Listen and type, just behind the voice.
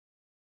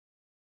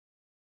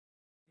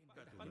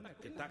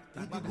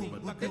Amba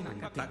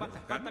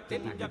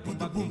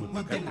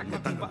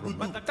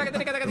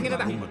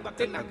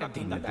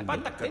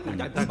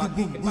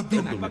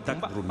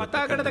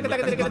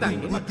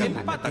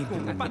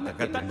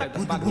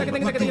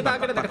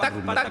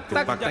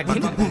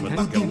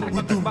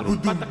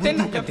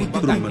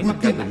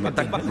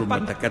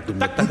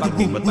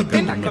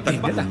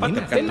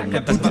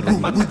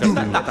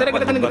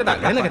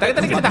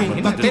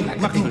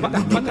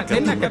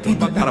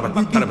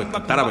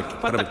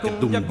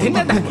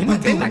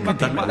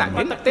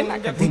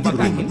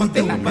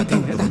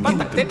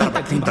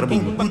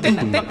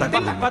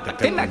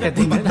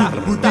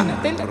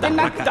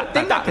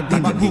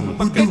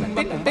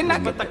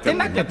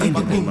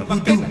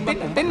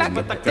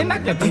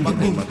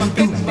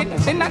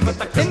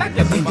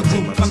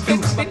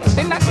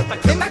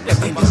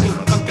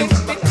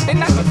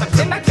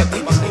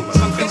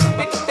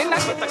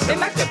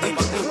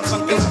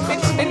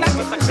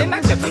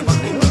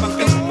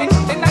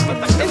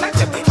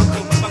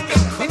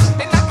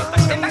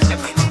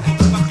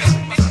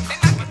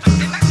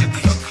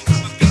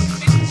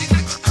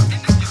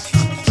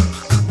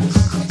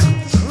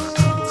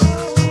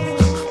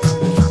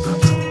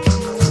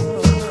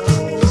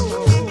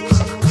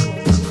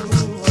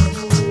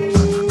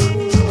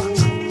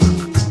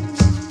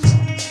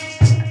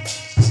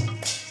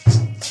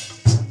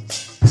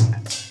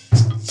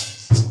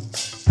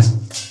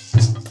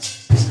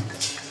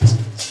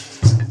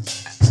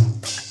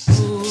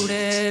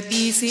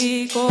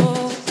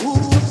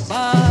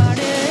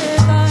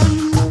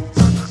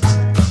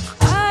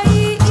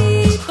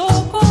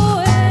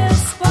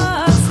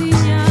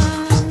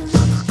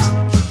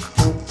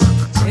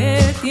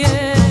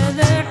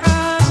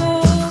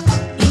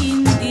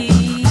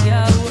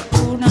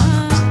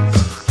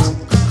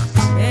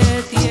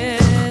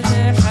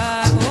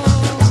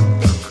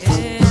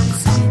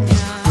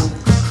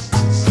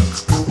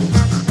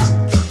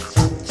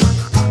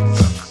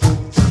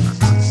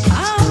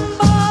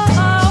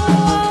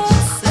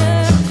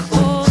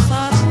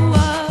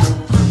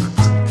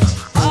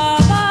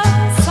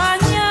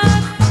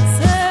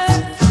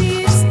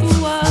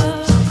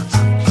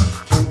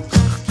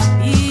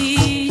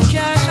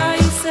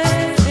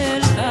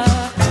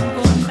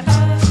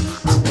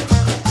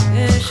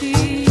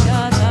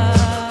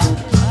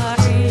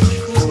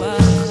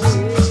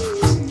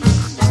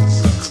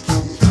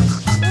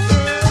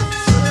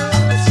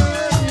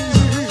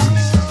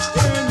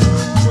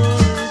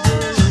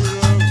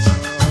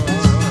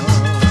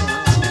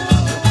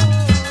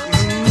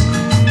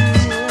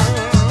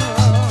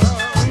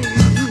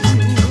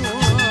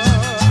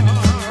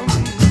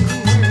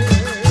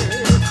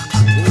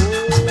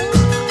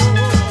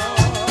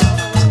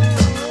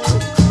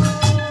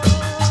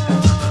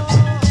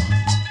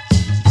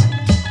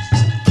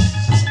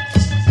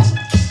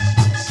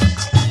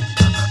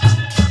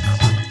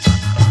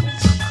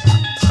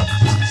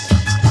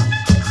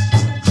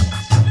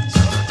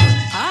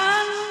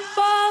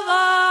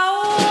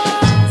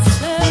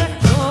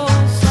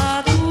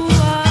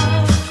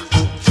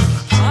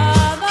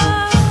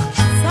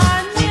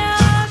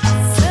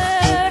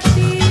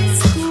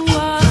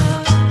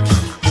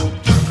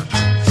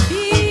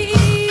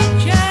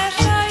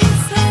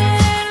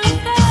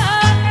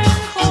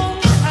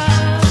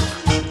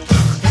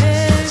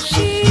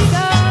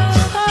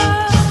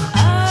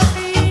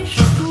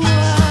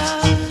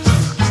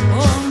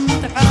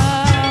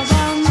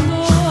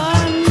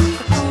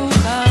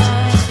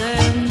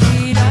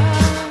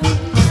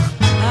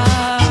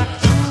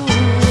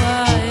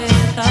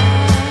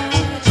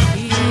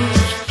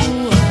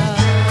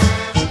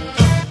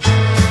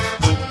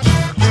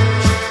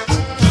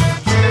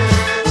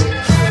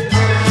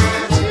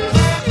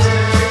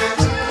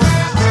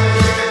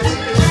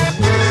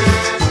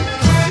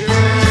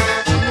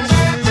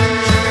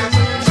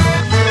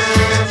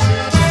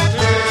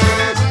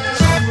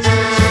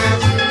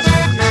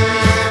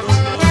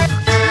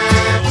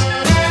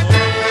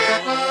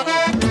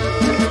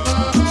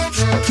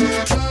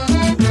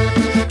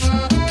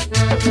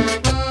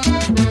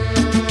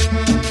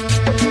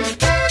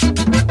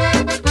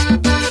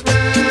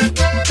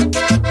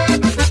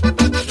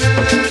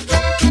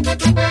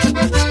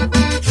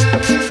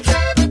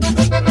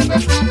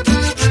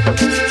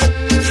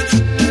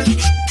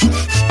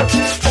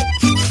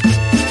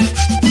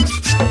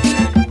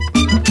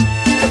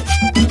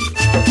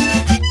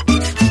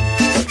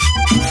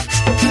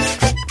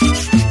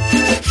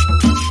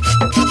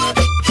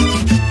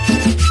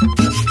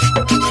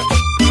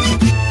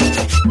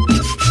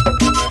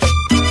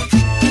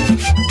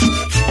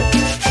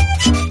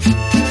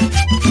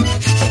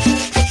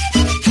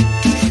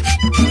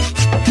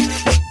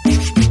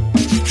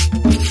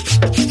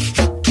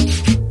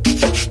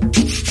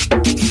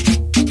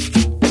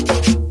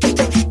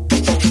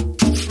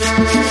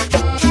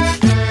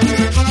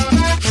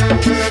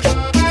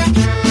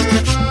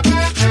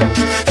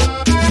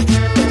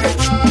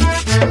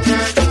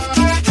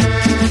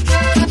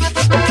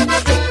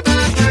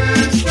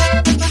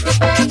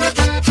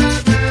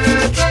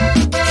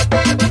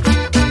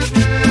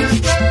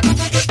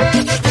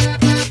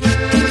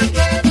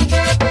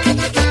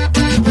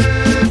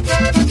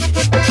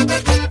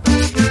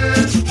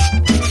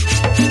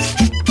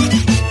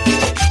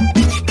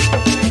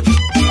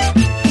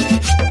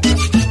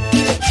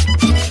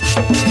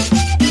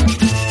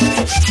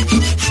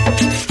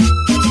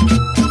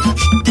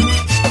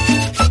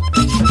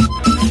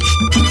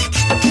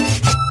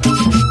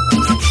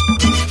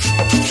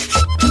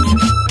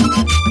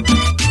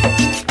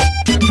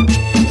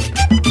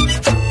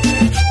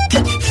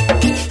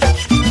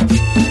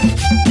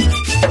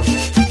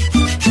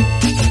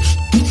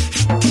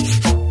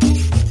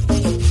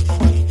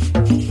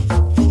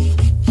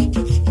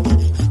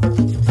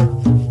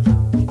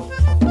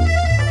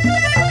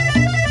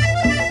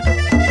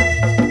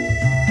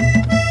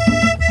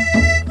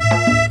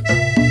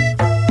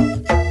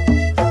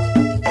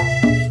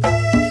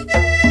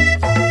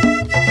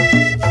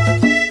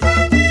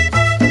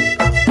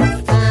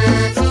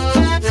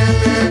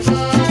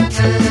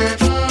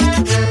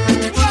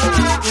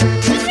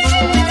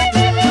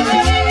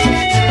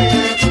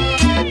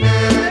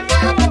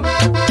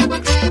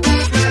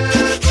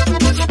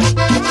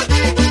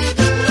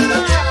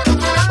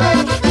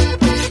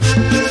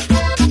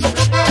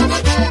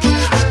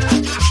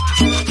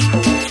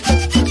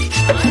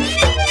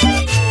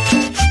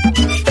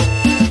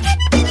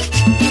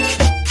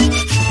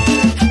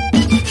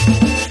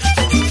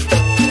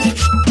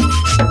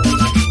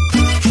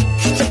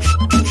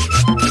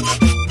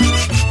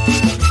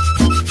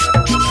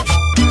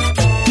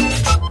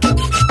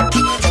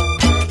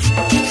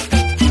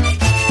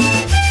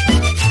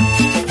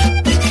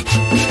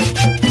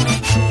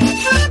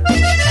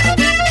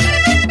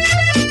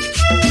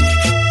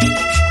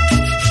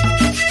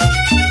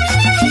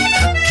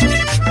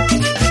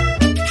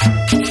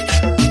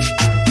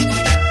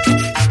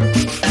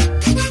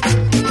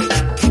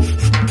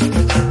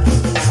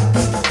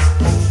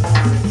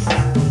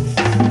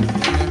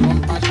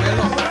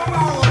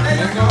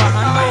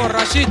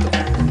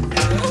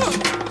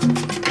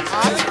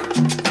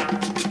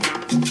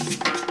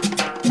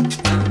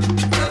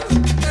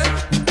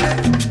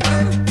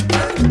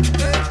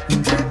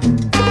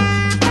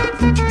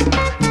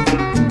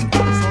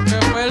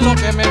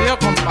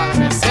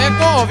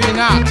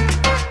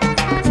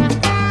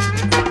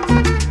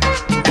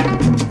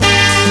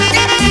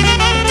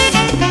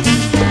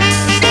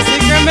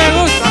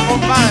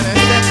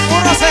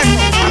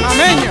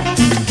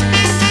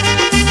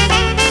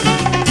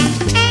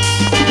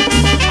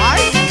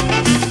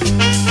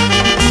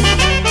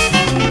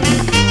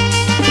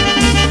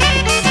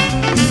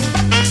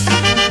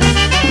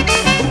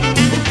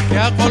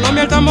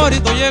que el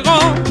tamborito llegó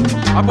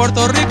a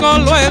Puerto Rico,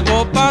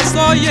 luego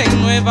pasó y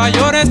en Nueva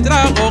York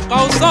estrago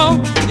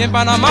causó, y en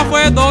Panamá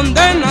fue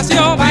donde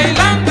nació.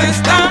 Bailando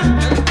está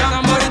el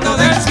tamborito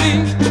del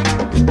swing,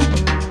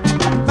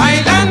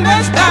 bailando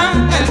está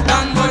el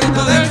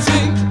tamborito del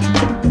swing,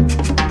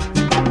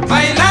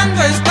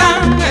 bailando está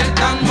el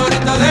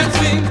tamborito del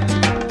swing,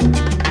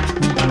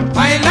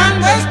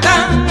 bailando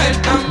está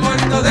el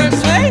tamborito del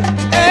swing.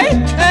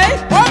 ¡Ey, ey,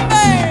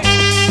 hombre!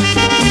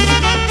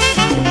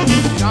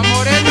 La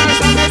morena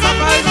esa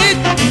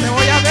faldita, te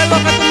voy a ver lo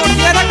que tú no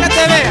quieras que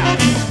te vea.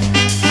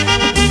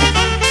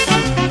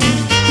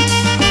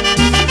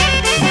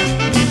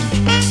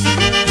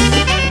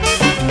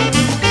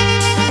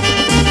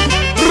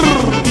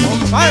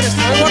 Compadre,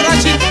 estoy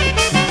borrachito.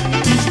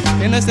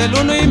 Tienes el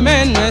 1 y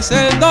menos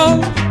el 2,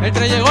 el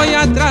 3 llegó y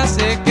atrás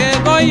se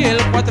quedó, y el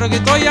 4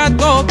 gritó y a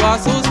todo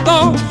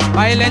asustó.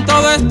 Bailen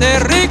todo este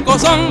rico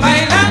son.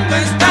 Bailando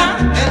está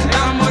el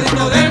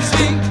tamborito del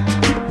swing,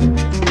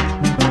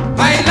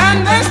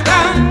 bailando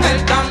está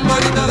el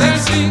tamborito del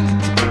swing,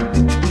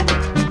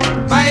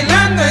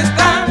 bailando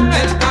está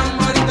el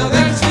tamborito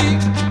del swing,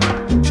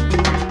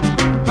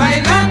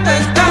 bailando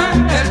está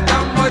el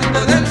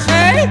tamborito del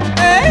swing.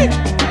 ¡Ey, ey,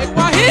 ey,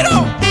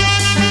 guajiro!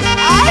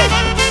 ¡Ay!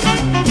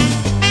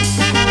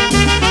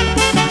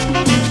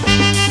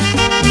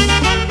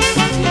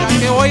 Mira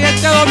que voy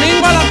este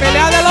domingo a la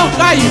pelea de los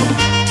gallos.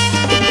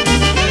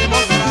 Te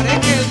demostraré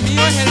que el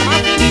mío es el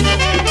más finito.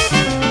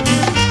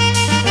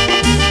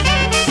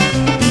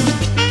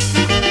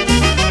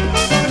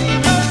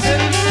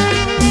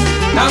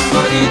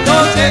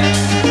 Tamborito,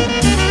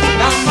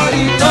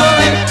 tamborito, tamborito,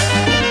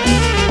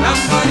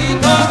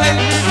 tamborito,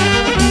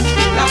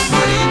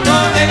 tamborito,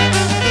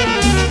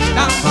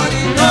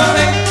 tamborito,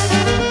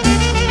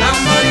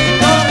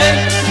 tamborito,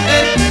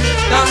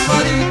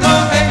 tamborito, tamborito,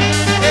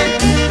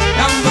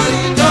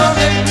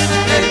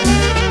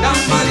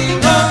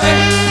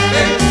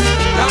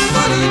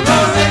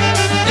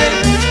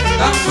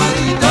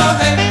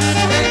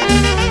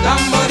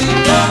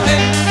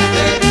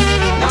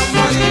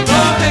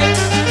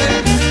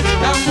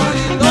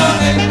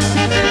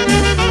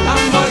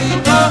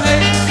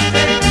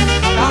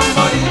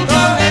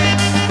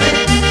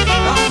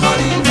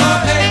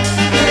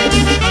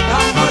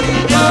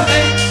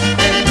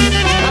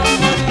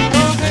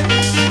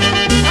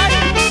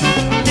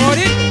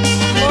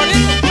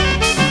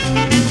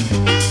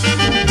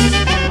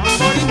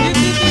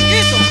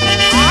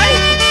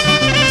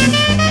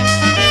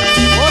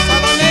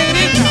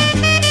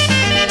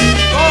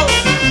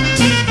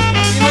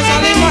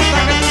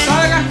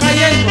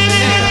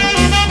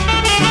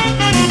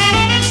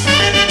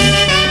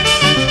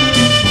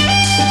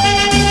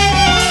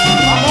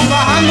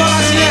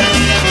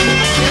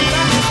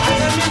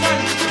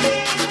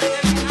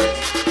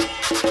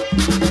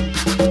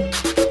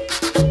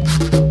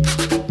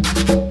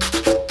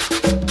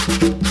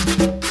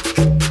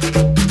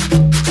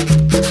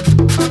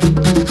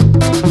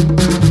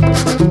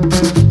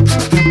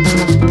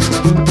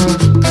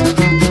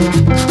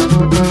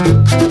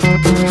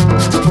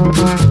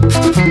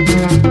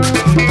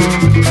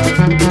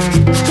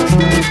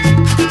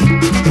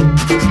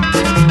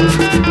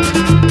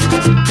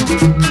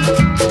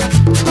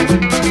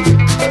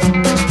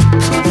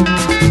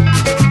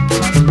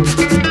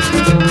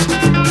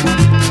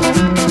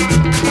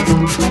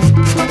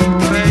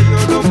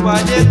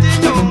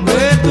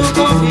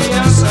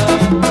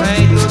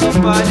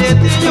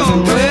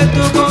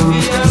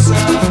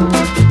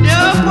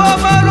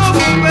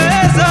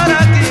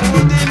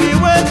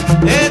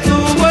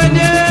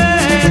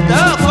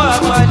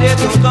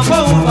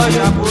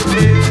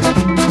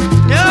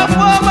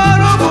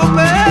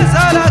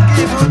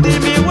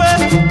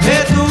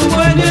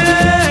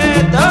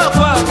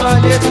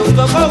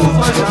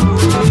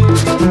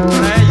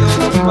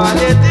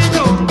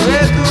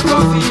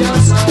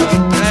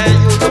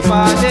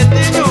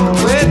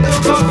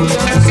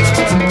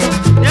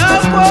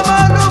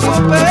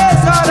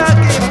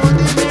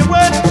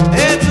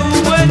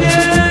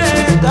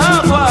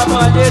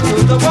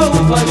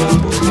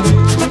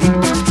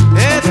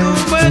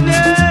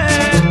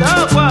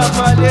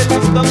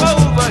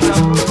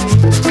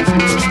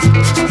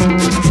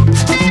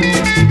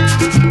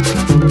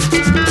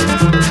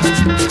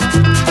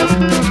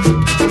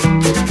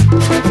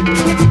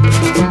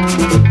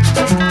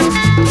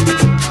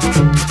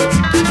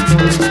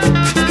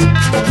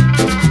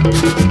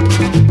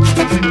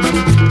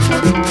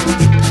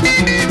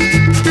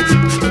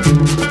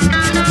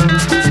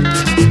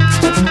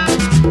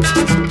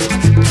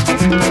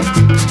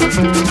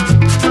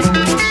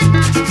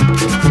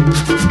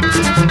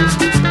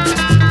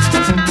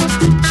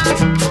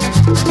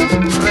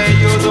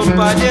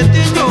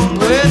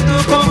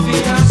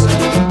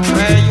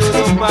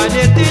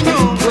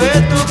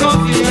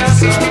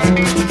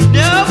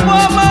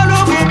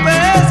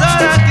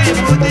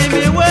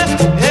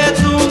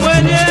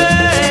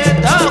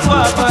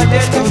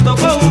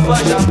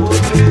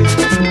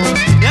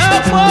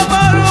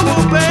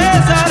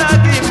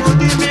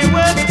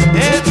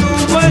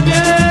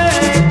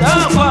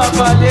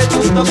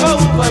 Toca o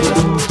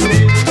bailão.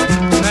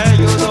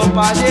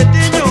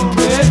 palhetinho,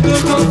 tu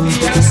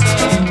confiança.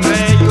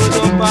 veio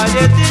do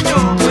palhetinho,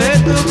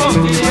 Tu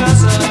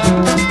confiança.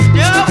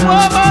 eu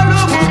vou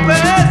maluco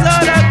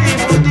pesar aqui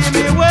no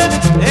time, ué,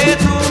 e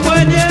tu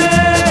mwenye,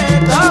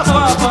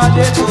 Tava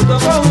palheto, tô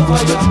com um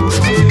falhão.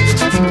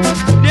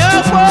 eu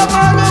vou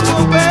maluco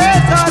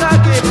pesar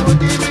aqui no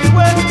time,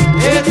 ué,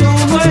 E tu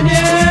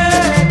mwenye,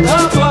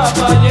 tava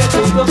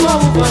palheto, tô com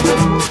um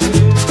falhão.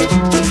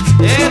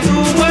 e tu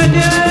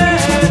mwenye,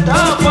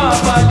 Tava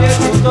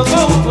palheto, tô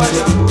com um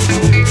falhão.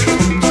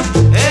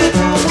 e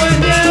tu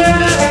mwenye,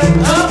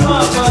 Tava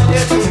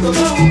palheto, tô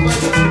com um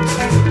falhão.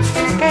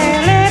 ¿Qué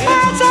le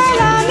pasa a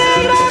la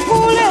negra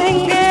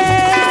culengue?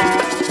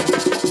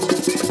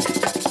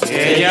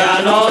 Ella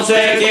no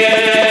se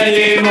quiere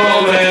ni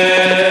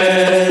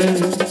mover.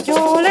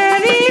 Yo le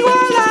digo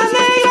a la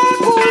negra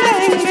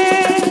culengue,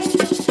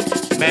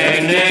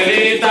 Ven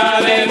negrita,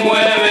 me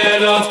mueve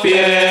los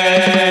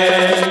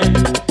pies.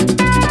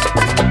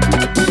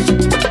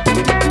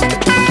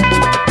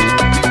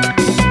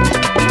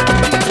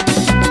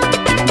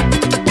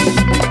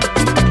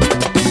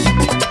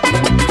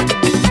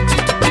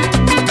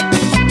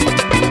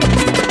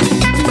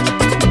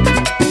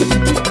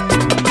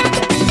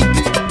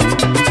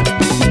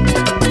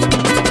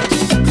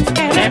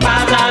 ¿qué Le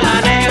pasa a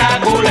la negra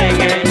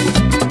culengue,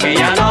 que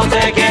ya no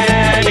se quiere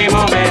ni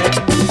mover.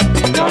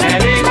 Yo le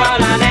digo a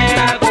la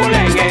negra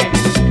culengue,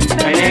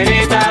 ven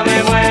negrita, me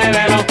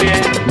mueve los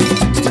pies.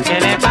 ¿Qué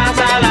le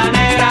pasa a la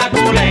negra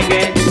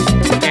culengue,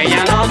 que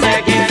ya no se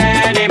quiere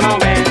ni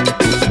mover?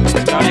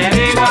 Yo le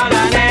digo a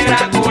la negra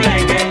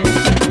culengue,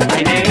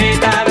 ay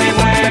negrita, me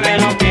mueve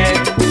los pies.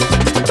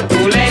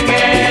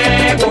 Culengue,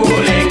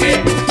 culengue,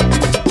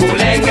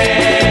 culengue,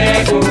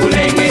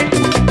 culengue.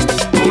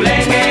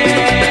 Culengue,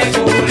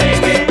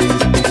 culengue,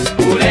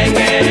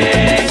 culengue,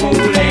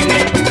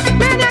 culengue.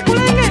 Media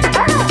culengue,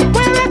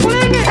 mueve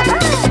culengue,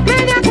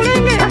 media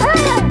culengue,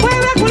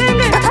 mueve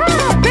culengue,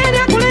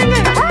 media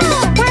culengue,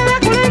 mueve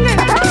culengue,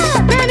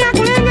 media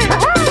culengue,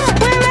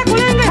 mueve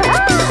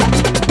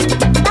culengue.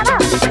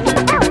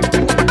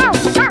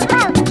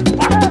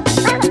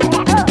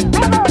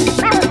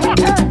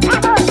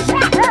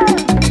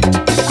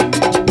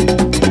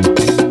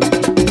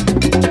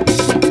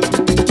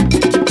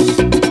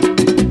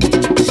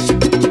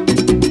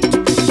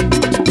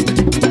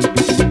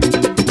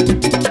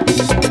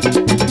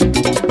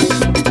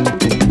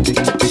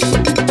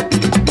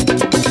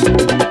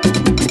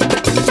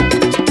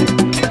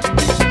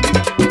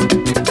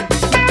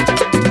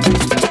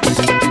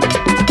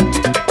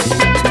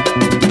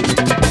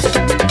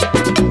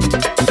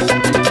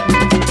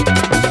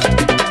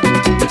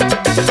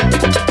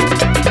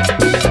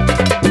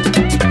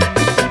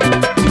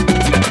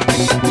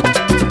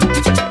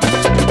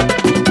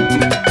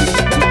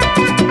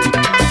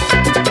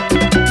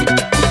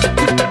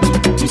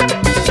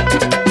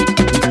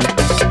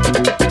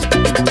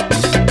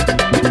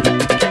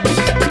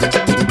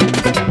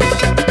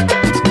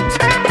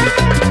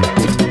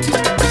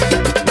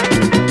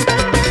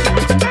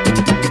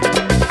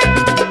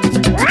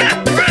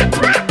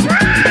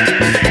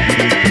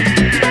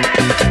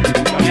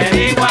 Yo le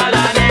digo a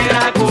la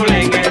negra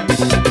culengue,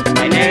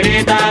 ay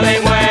negrita, me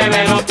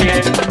mueve los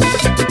pies.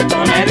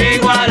 Yo le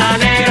digo a la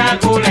negra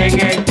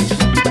culengue,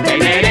 ay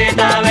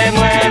negrita, me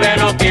mueve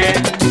los pies.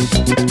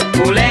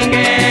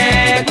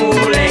 Culengue,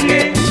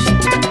 culengue,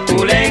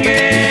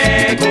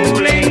 culengue,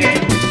 culengue,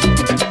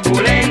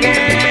 culengue,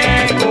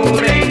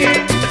 culengue,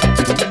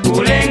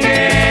 culengue,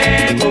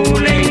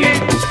 culengue.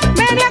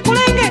 Media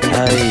culengue,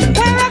 Ay,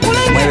 mueve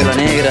culengue, mueve la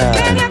negra,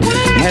 media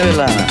culengue,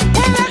 muévela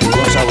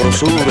con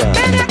sabrosura.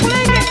 media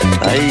culengue,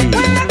 Ahí,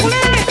 mueve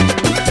culengue,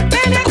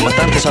 media con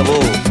bastante sabor.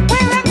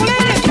 mueve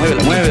culengue,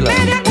 Muévela, muévela,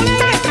 media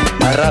culengue,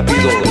 más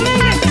rápido.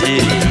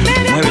 Sí,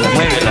 muévela,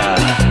 muévela,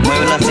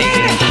 muévela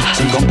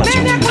sin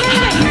compasión.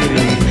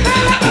 Muévela.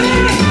 Ay,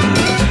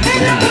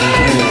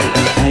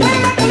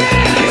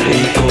 qué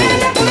rico.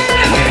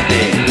 Muévete,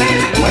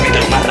 muévete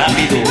más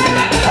rápido.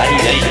 Ahí,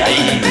 ahí,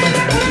 ahí,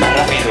 más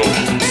rápido.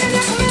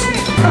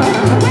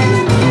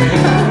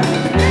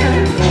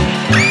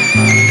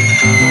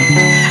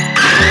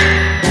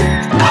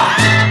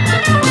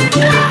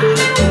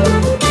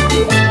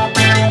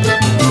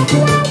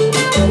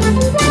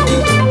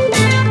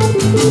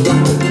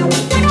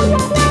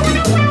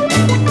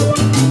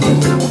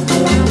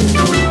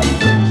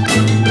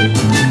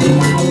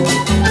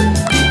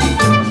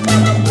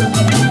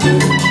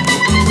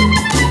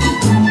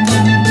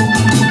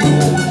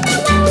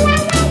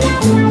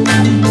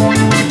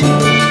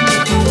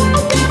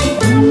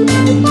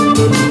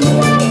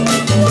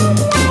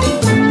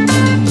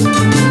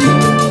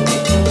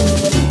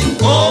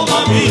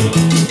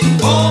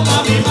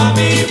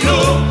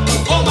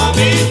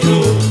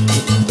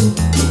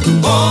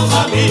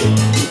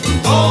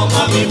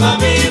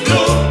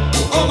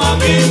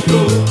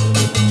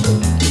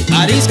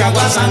 Arisca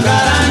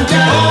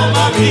guasangaranja, oh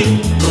mami,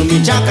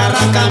 rumi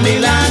chacarraca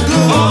milagro,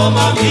 oh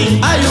mami,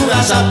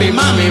 ayuda sapi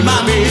mami,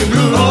 mami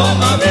blue, oh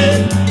mami,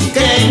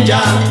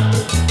 Kenya,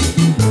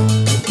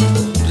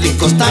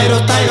 rico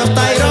tairos, tairos,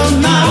 tairos,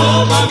 na.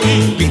 Oh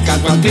mami, Clica,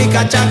 cuan,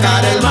 clica,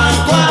 chacar el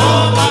mancua.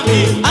 oh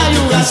mami,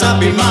 Ayuga,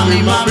 sapi,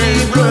 mami,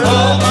 mami, blue.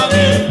 oh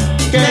mami,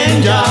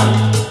 Kenya.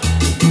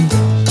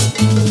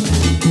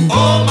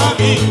 oh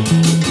mami,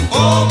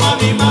 oh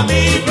mami,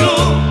 mami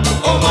blue,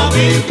 oh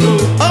mami blue,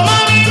 Oh,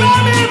 mami,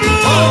 mami, blue.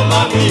 oh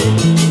mami,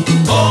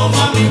 oh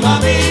mami,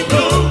 mami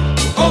blue,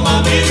 oh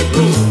mami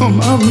blue. Oh,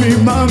 mami,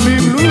 mami,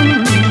 blue.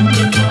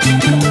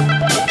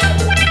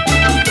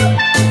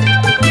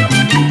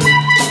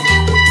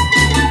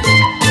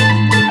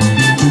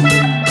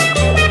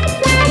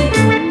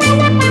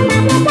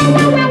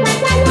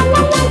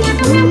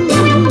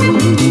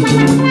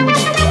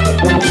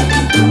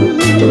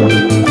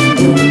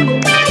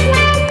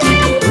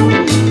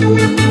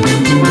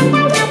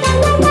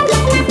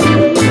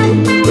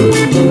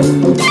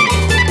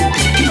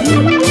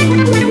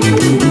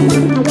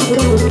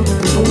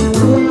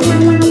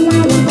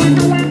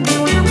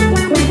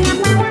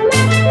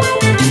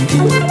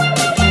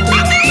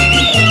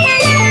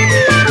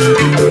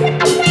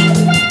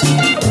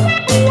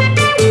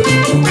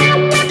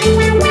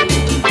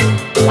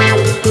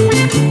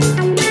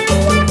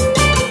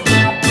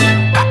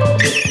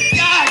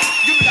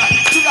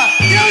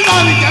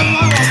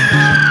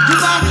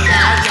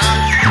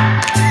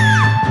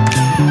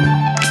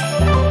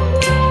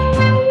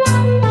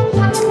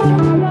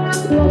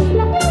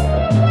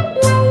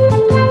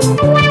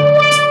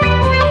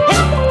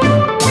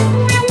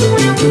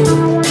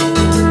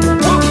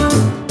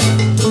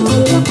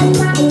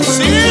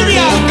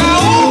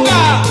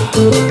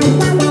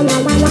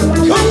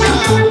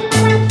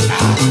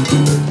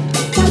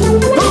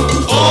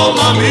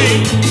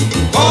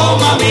 Oh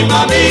mami,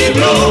 mami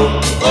blue,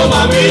 oh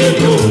mami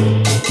blue,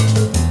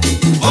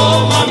 oh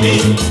mami,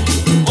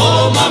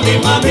 oh mami,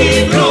 mami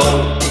blue,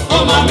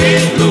 oh mami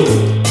blue,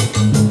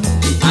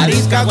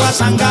 Arisca,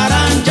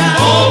 guasangaranja.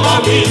 oh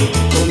mami,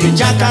 Kumi,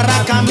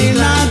 chacarraca,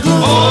 milagro.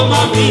 oh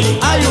mami,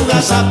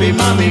 Ayuga, sapi,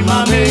 mami,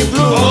 mami,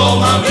 blue. oh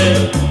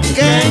mami,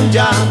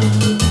 Kenya.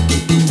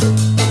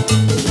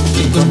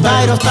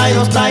 Tairos,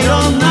 tairos,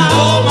 tairos, na.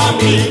 oh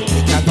mami,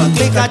 Clica,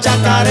 clica,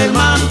 chacar el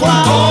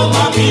mancua. oh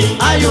mami,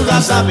 Ayuga,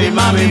 sapi,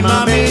 mami,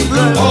 mami,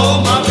 blue.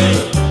 oh mami,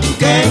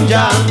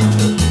 Kenya.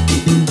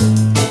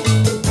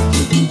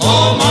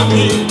 oh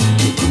mami,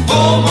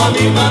 oh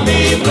mami, mami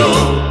blue,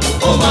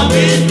 oh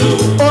mami blue,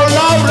 Oh,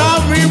 Laura,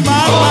 mi oh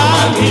mamá.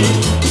 mami,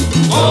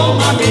 oh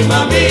mami,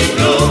 mami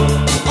blue,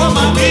 oh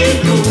mami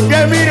blue. Que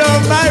miro,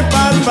 bye,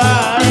 bye,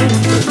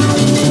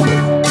 bye.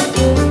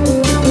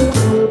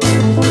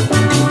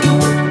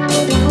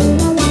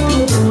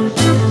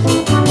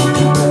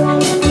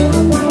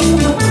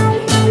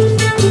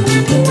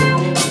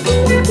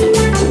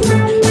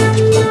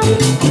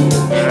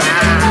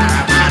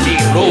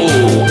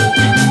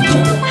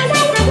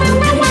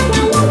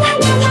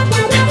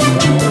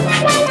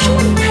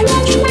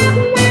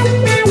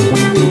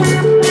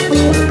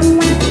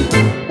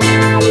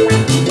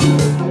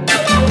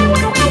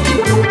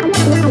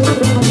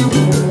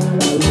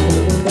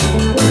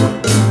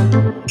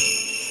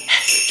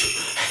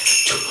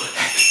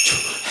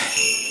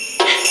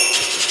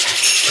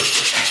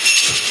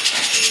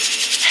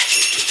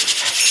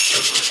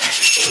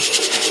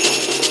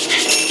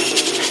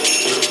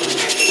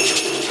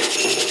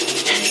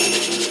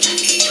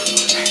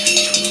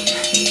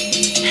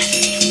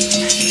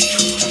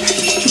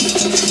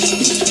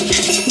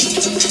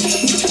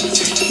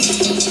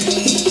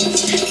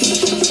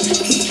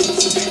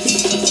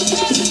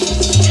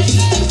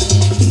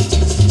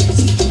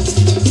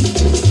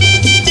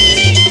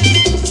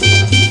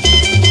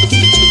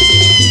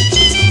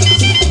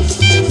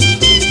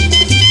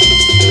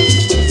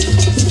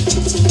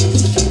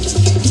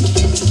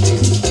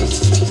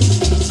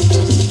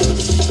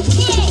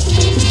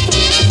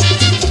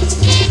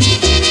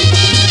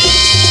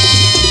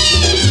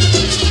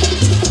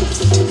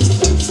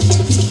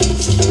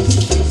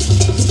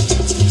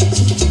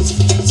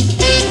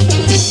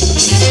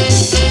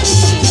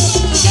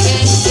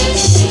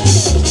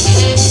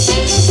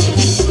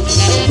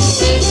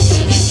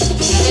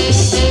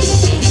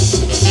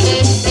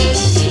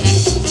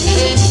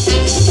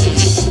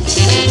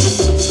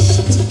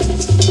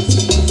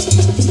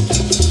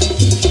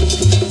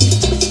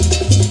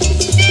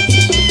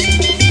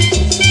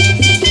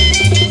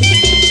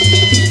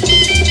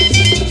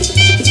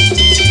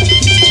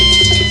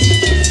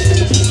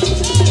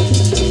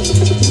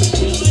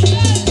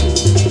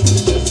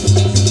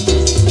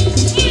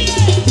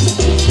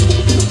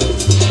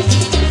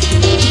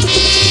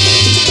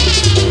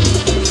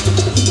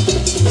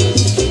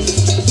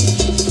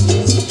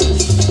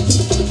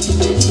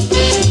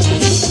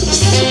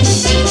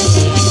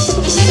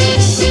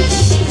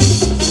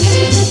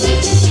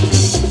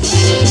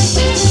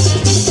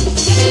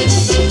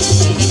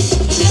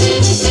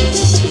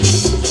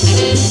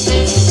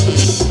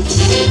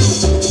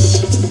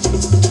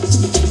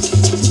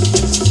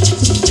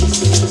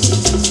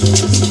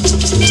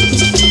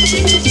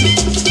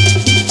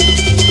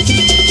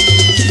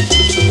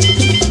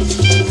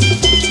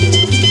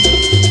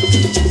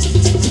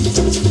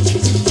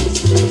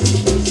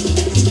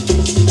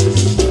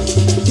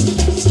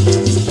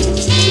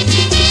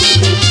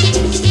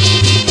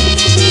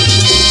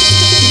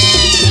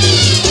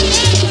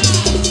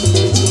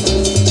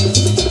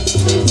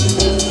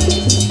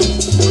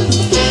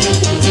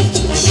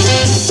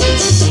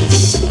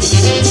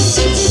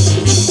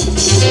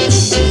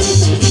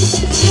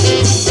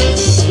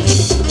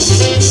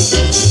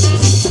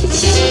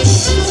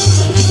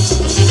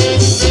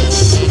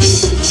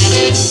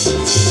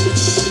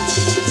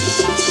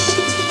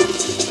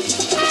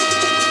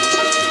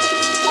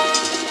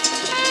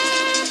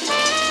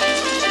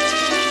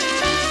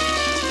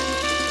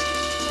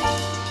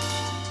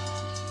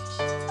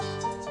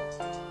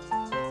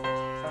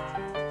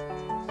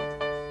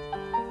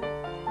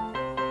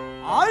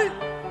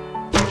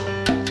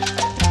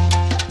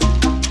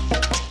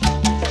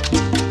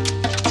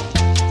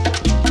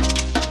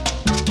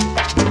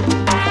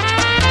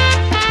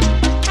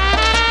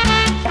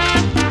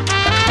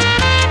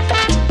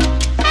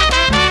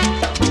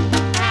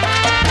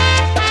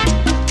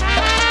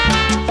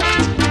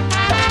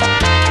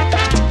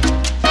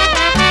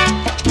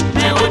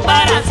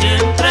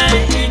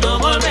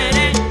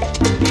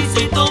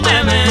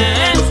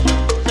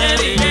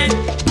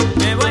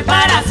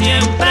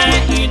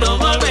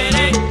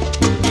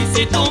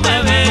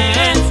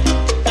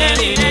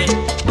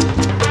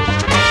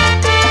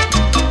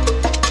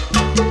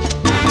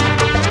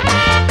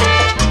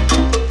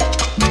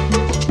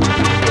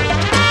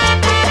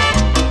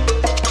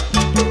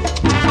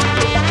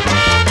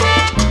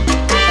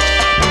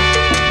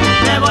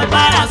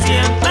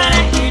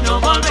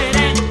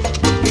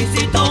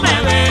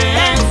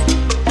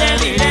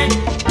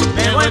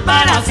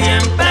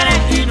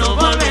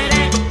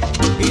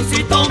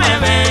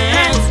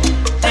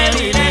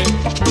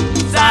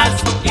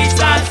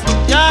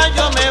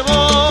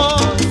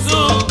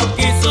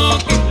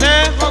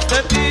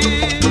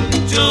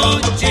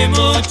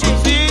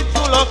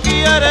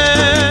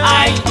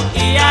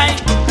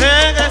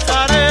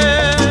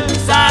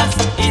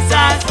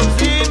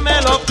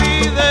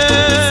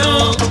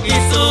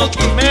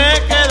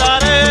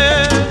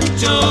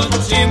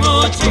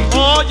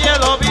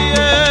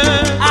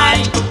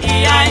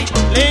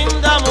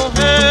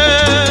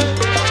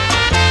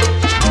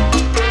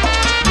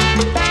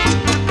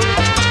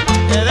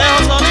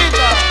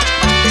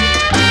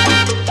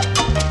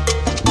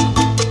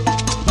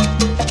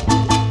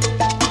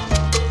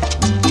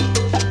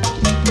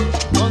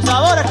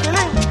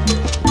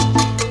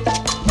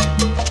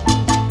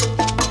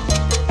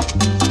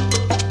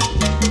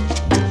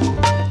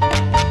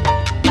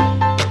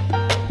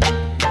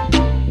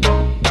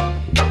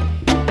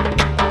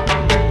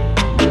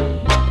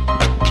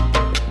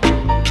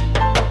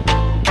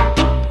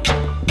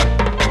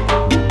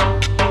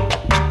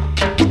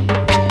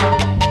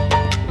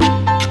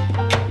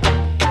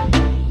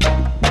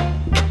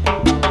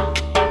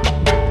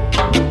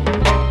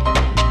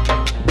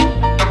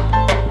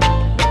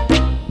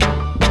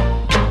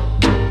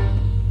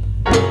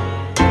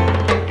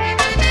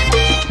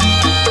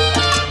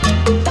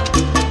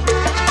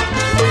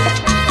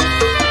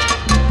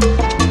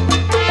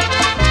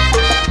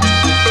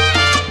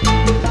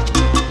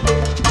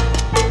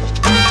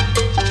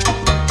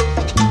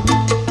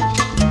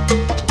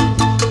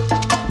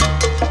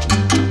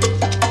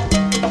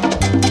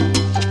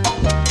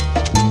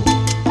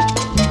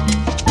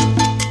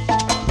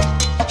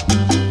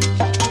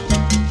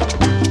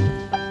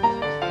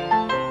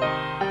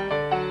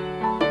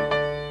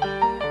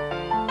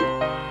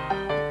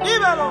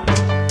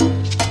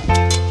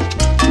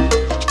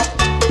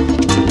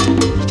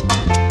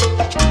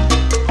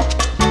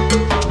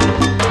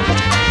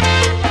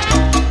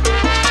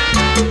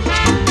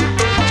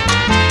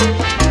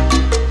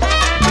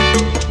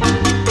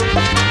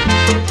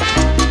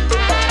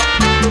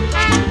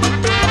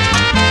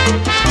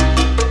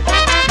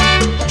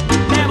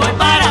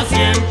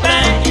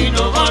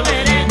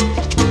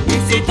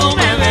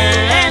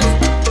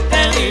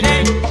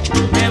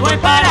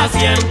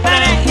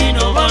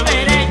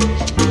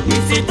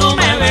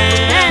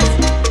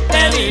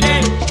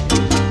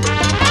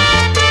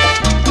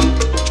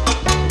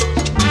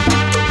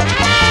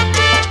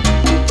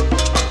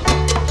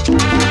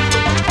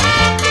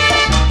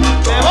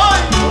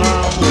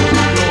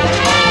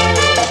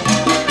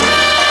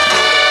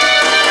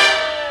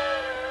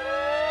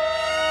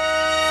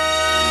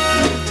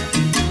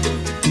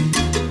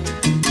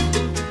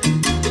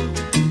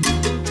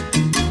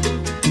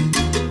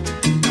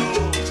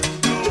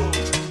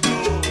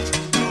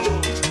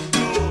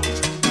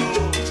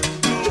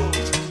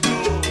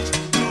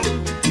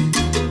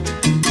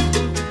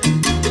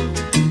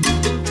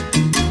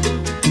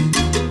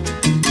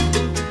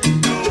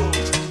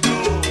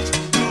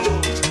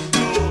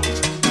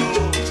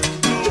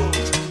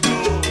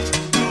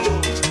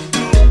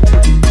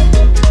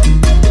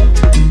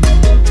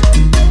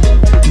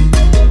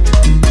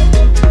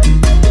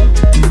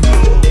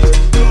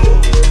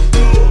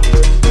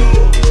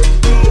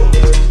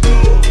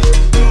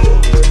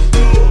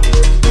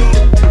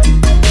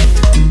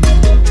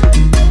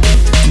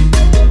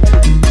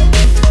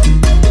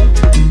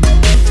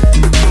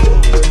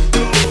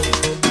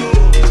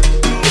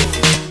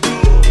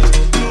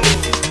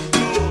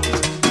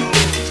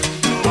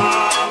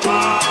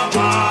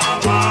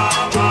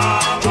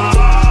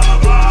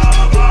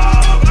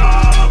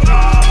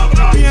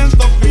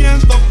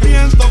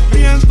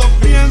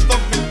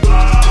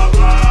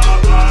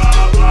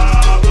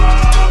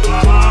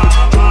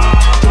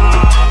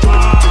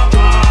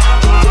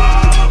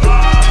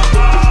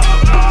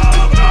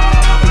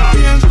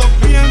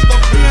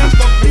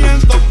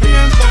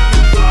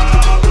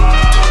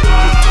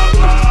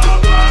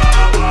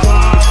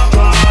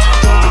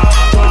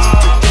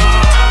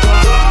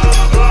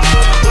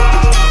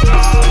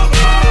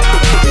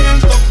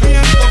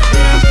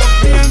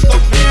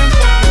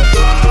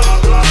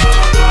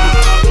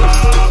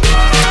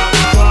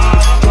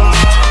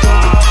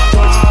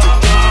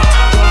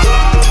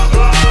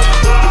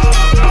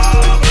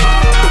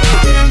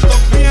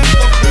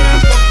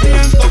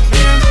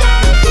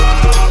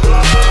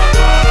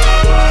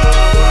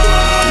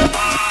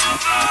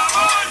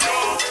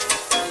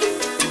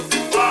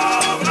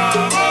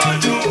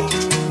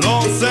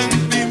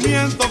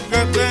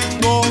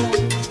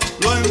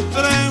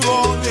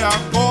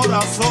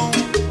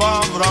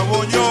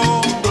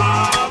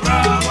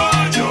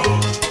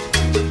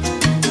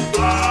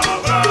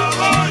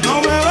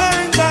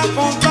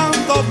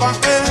 pa'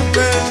 que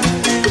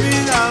mi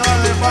vida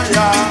dale pa'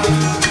 allá,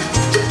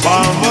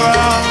 vamos.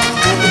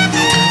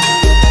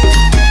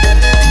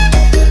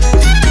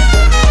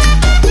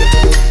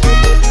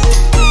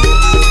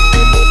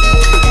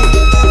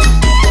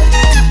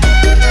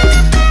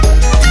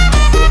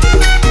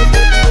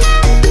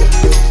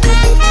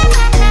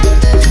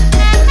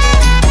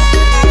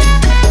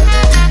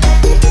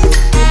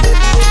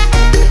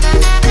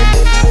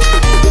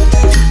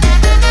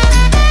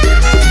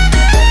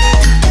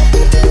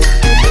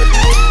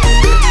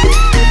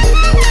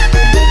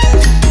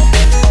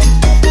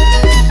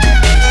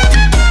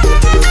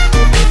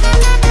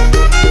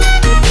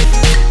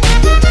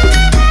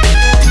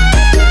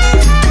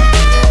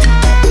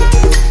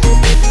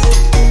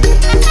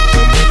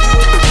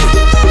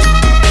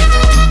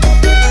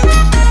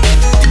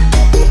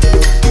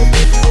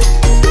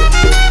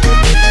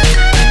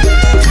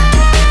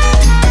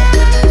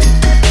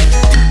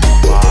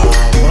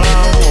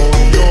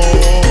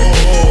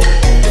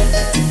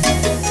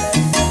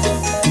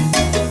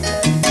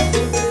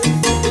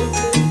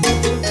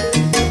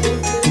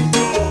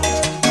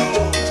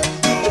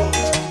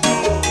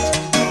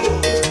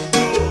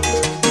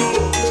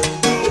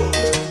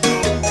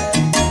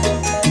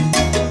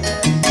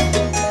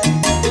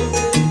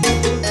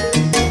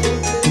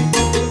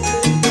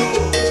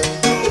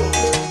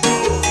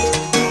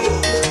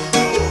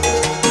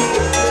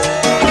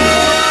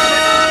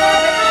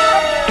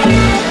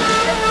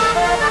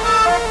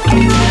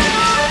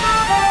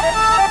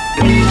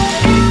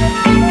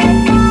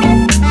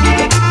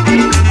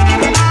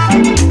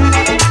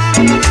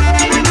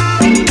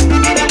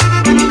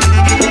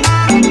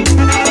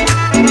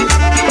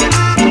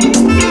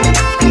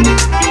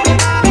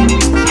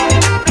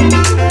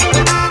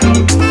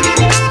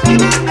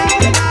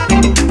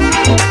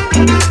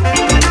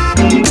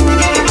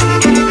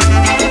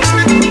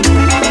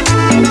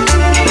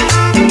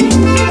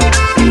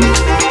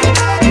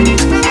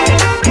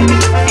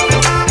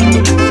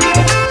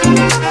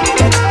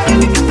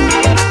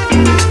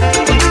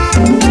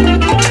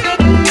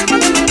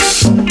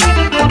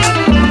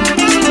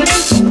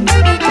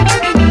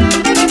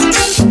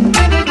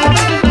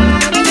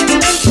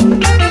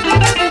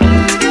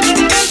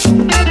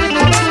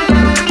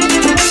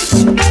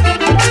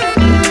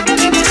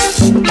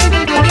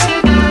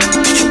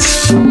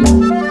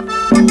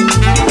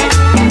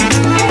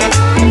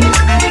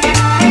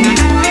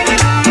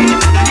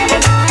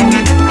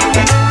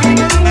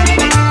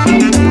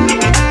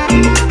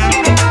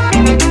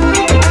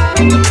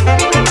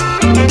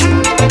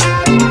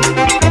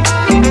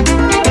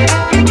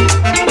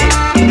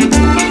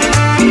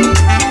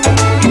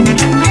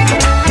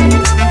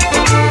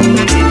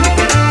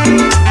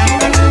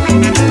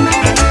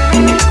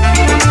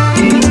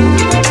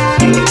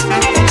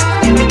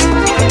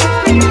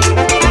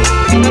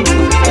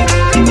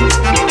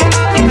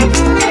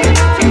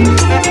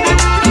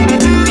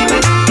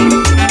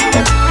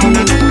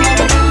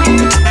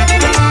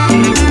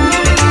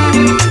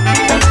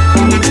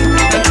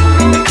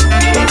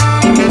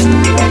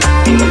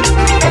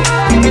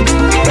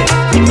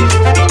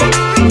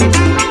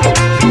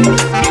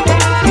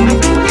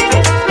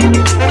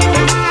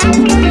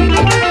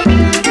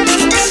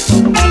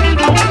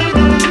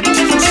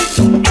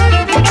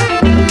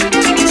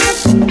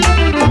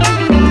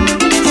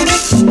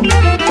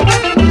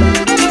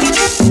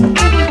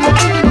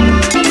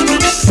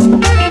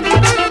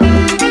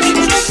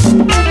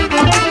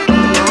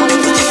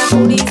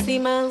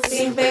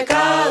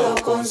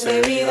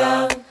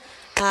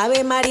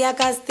 Ave María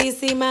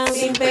castísima,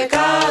 sin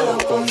pecado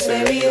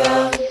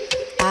concebida.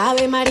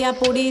 Ave María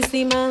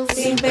purísima,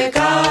 sin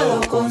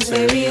pecado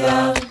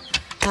concebida.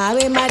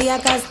 Ave María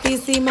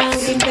castísima,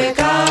 sin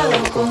pecado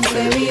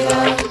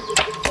concebida.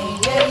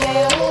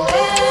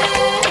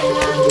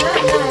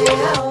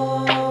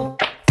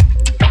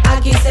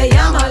 Aquí se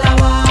llama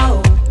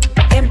lavao,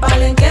 en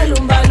Palenque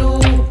lumbalú.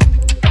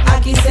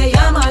 Aquí se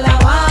llama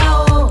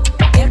lavao,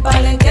 en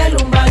Palenque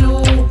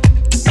lumbalú.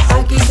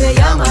 Aquí se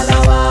llama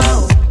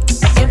lavao,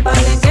 en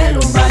Palenque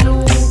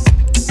lumbalú.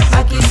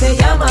 Aquí se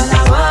llama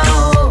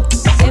lavao,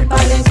 en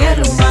Palenque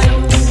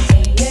lumbalú.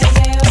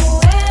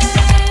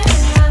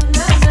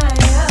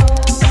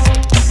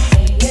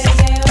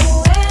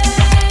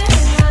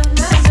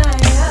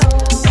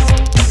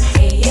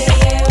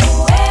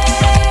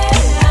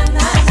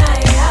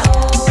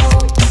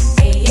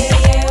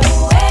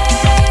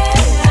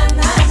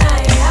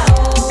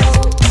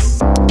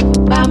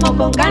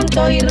 Con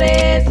canto y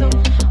rezo,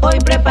 hoy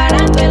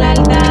preparando el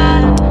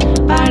altar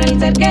para el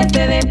ser que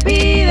se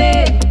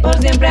despide por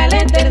siempre a la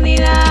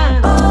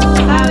eternidad.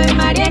 Ave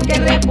María que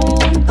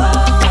repunta,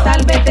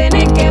 salve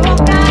tenés que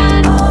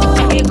evocar,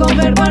 y con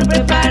fervor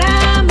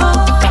preparamos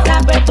la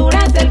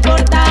apertura del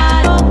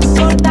portal,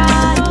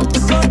 portal,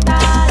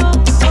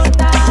 portal,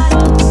 portal,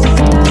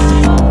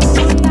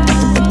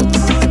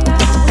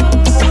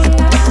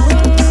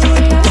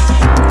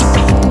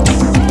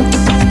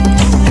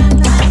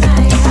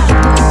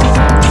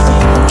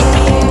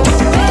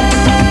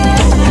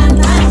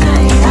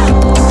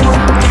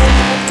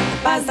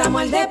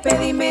 pasamos el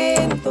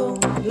despedimento,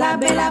 las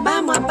velas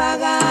vamos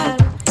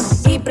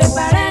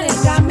preparar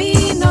el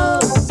camino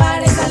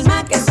para esa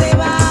alma que se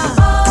va.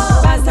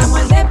 Pasamos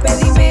al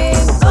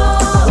despedimento,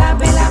 la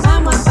vela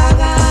vamos a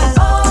apagar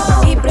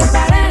y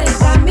preparar el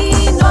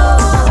camino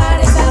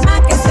para esa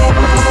alma que se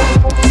va.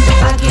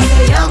 Aquí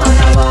se llama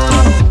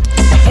lavado,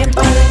 en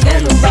Palenque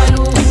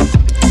Lumbalú.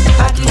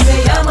 Aquí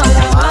se llama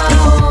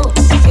lavado,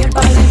 en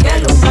Palenque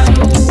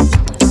Lumbalú.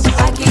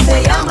 Aquí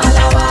se llama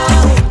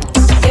lavado,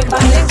 en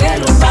Palenque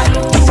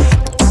Lumbalú.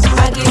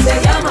 Aquí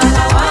se llama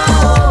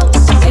lavado,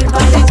 en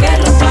Palenque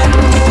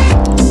Lumbalú.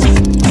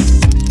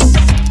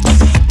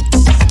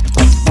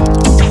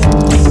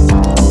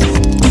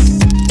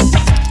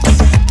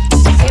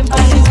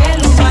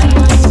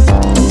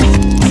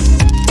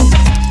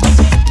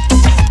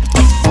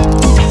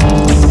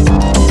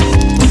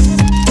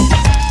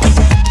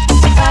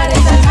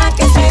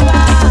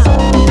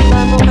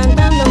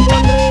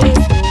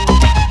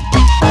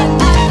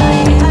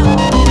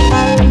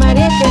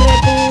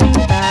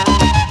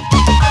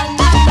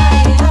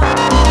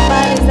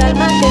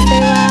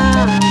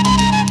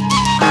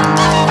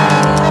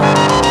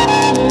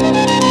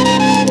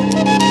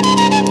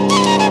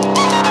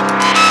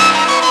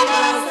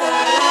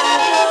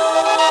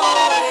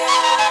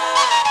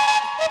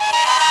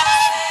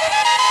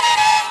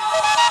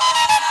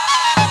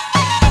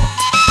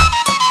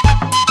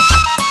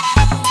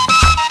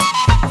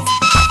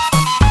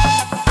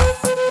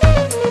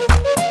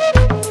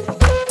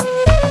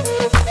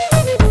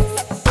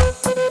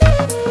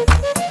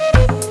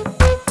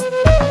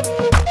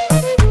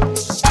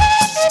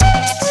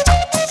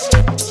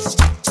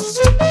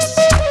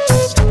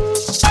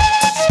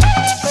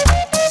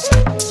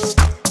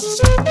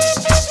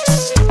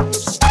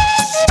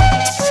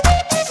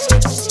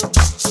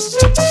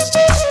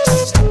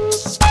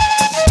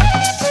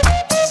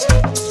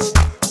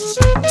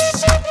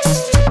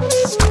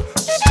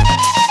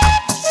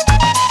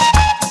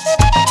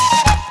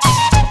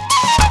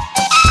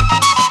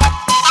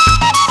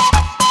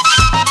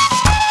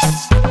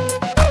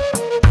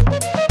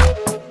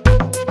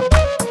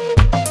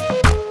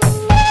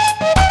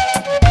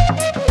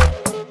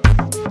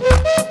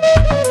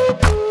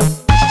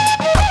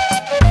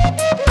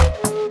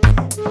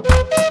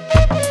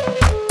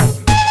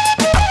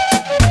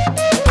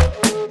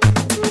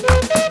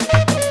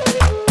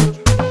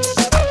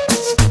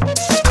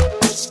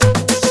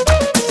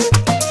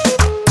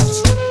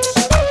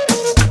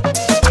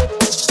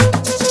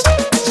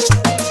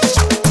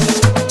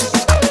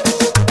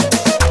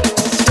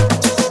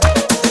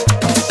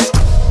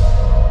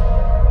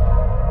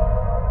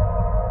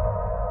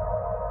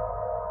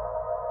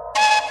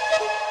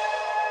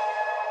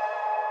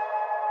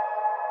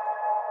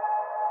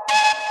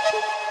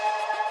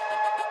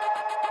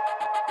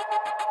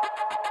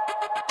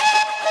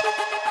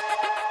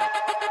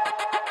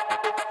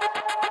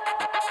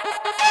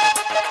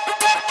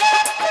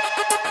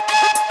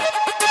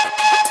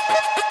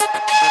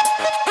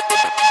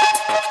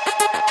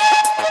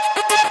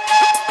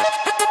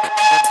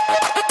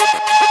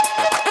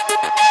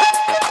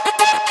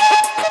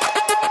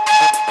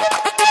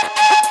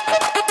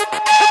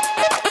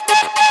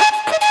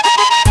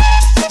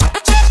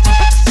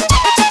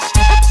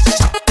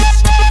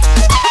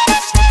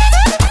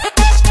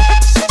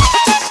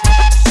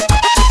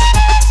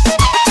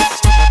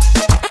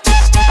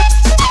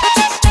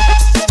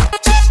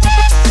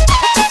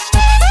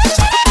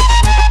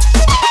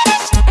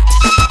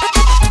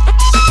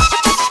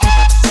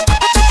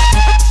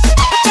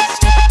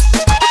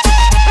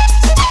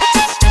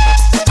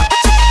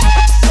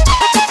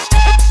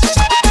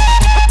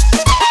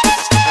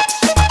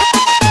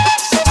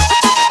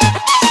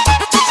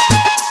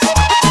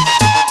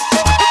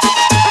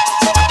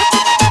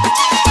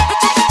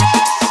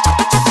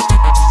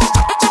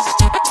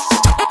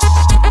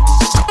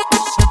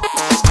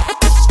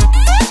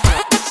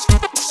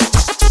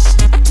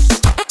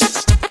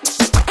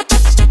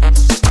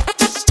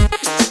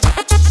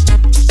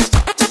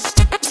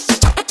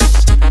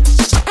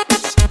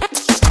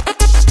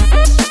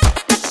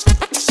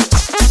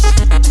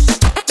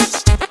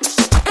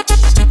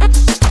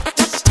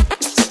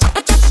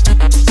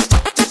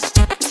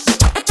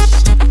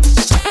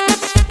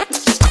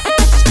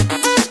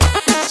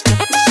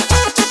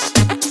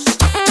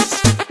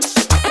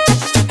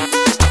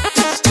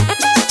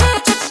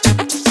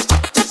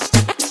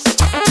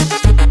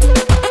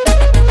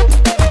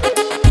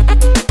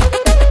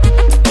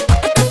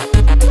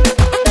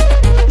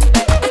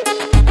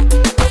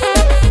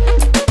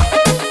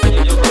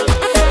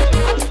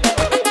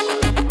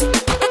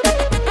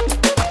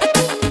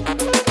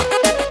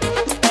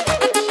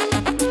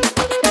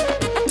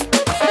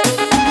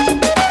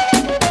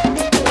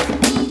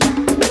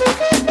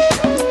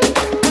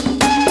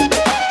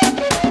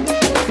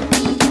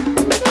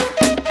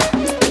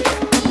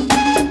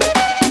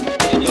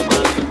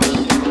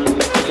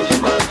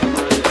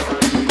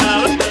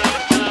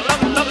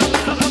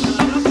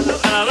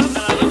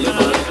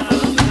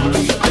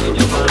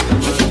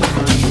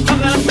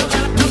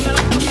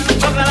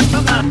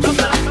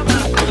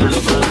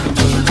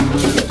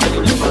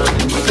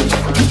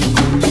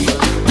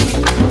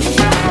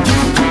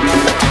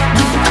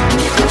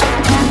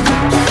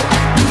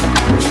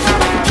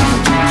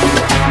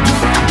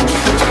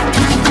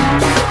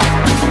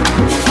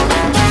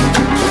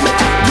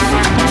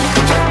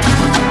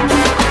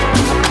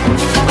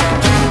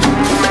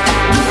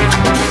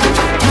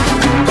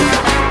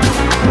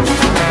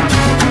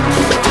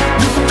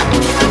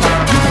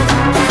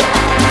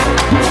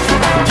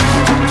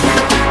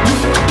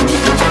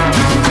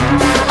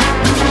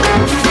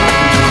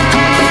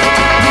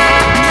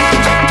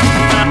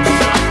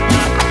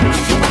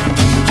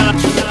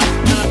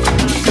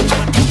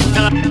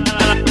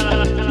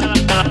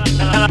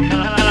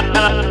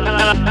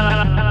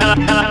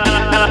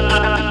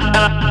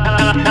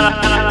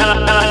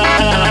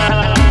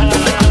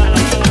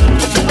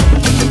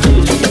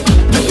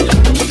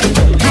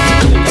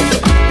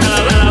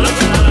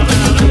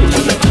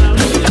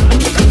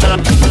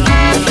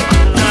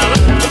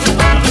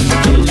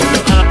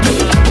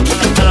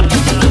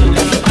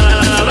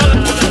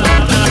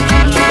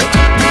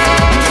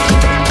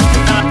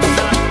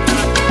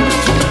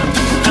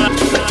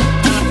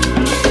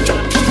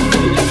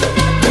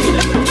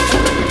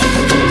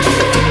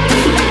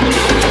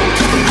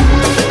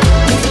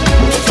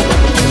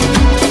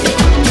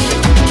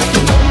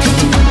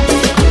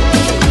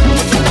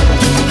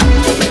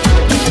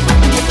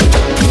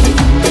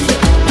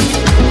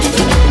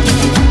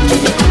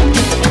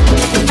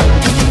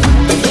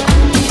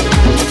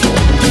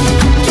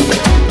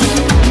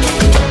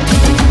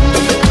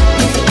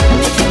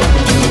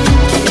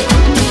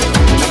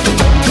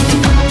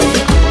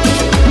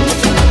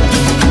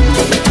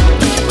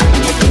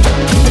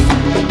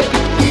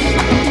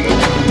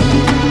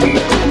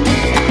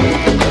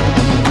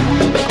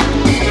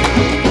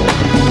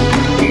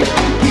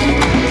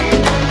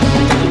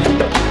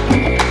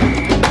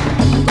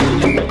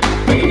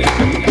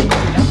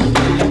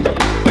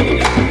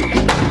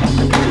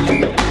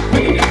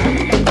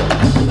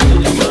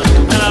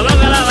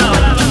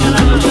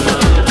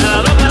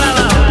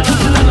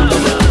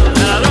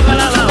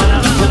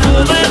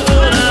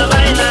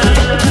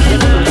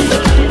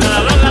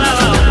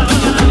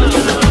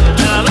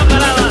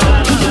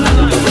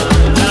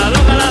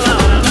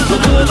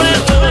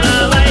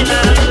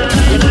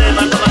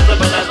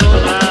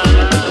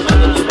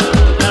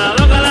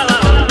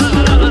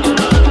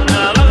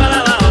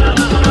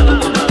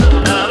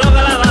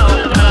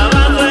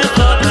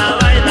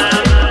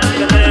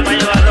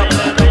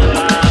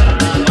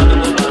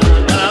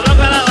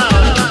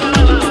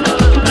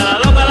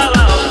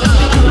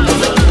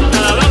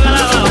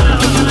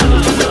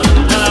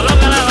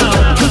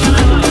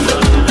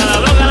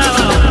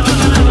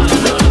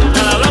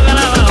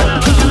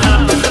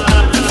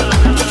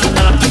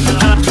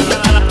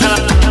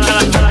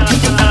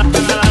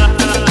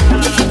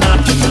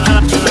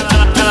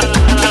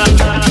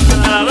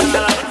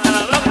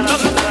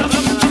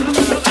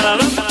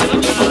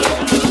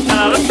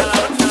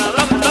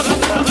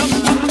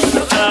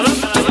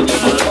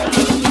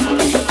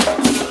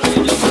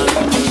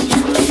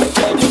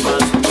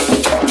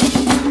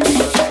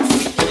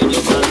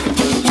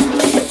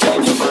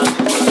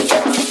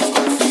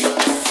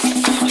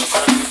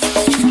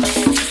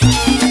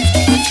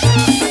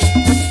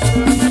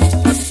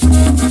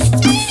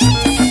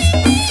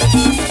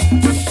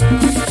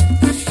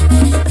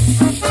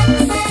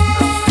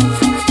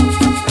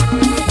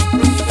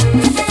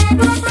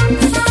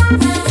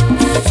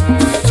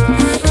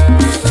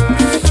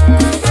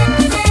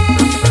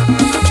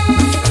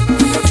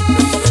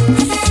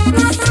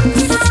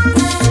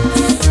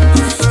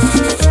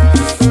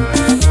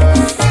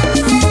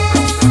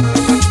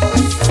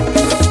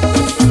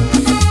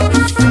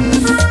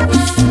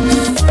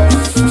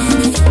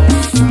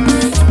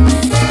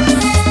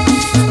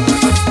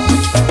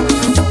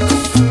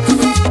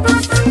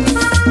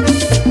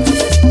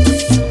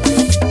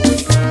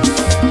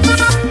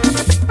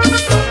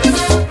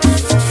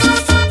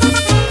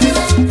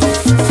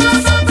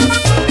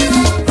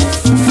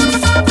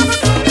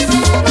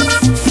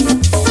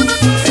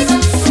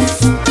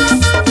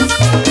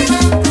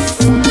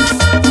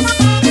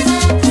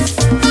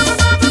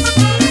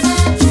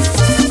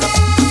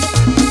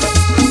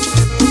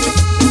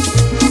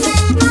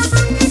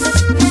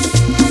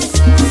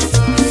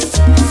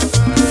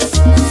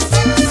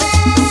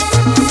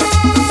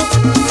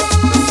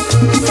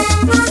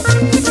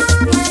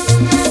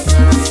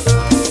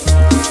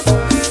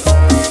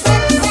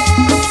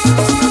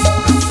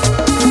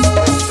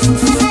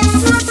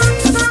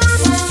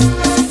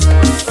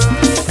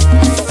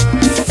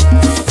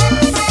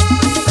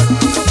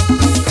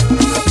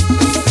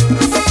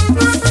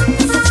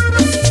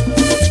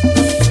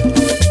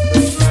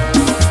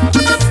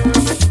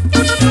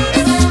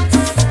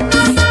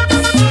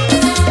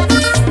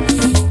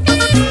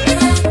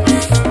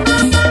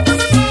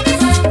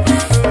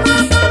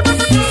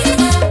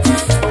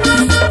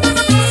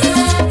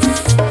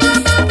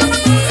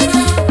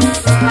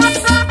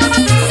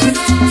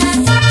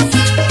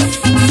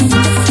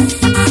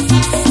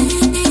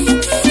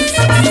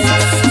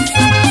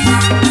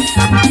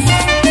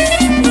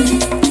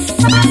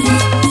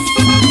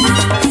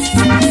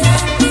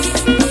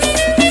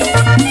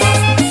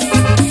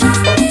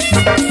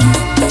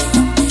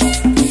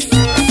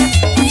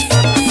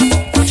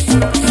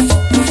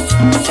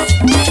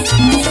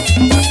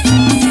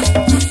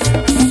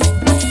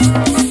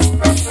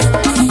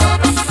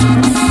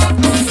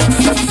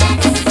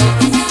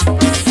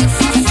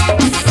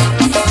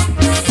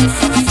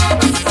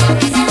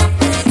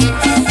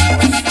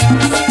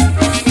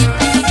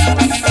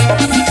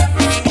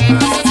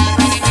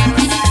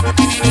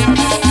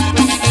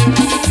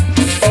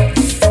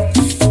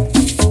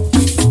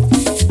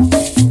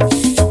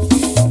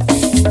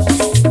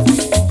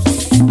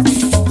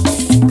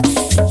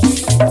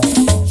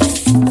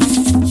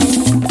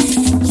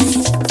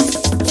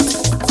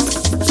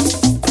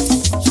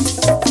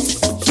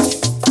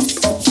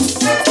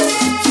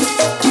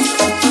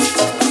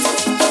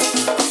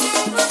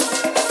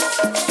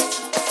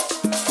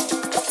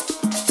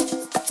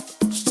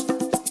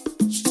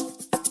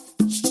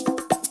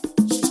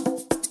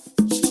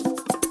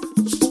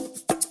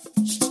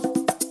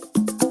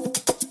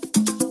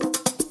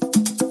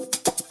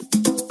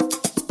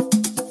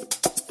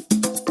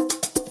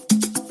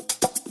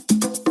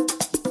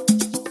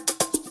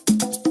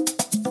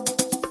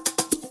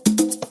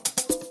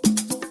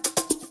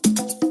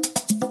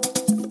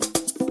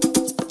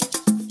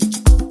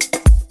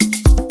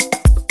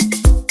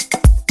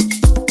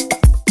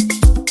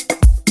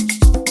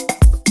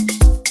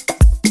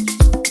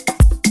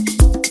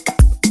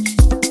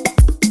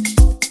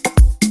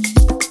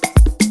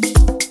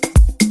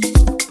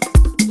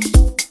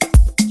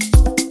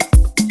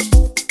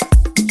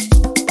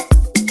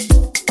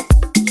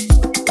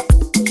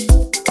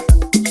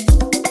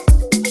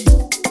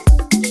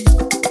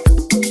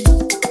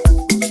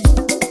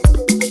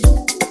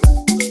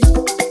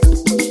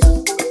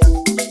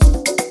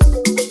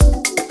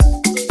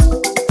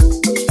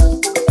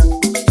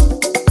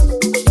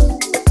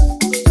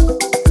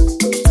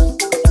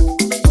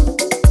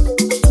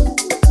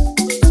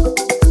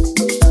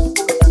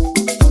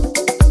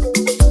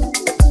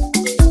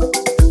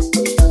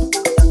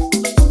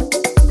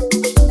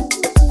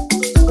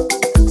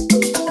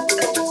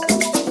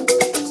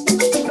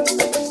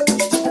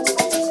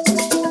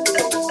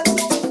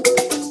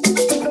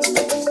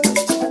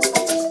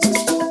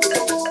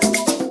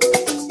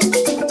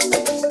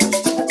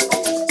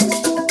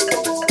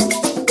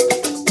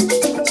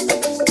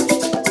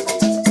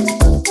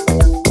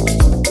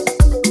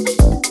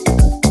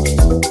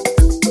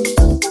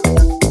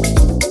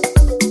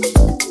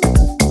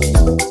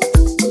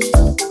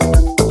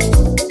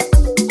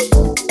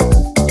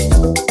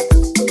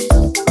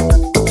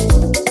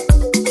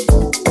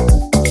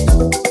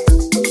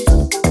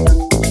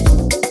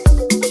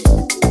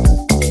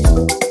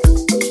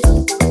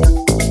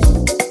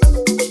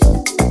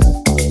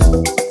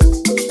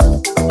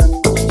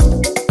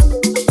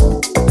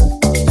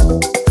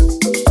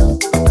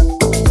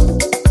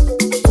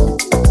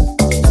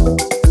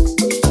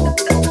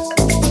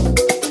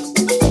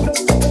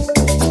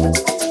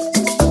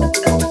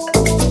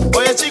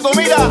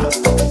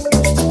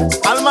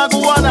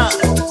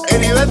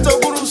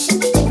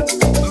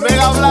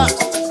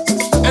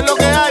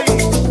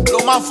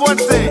 más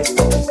fuerte.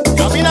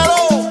 Camínalo,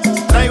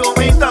 traigo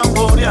mi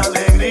tambor y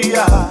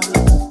alegría.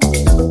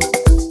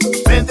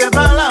 Vente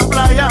para la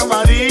playa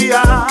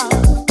María.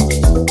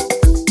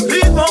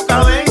 Ritmo,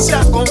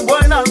 cadencia con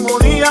buena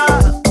armonía.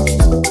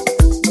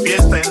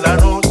 Fiesta en la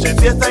noche,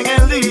 fiesta en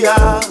el día.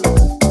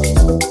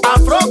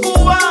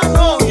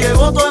 Afro-cubano,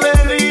 llegó tu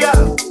alegría.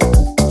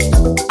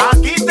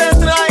 Aquí te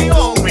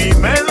traigo mi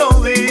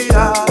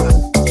melodía.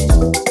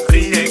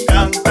 Ríe,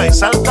 canta y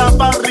salta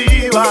para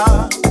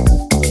arriba.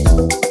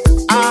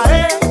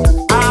 Ae,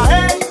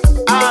 ae,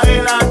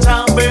 ae la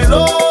chambelona.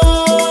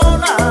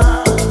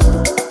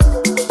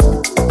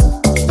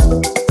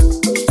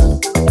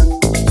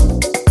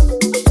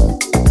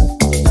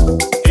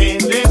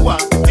 En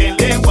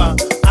lengua,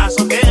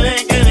 aso que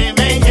le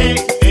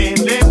meñe.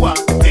 En lengua,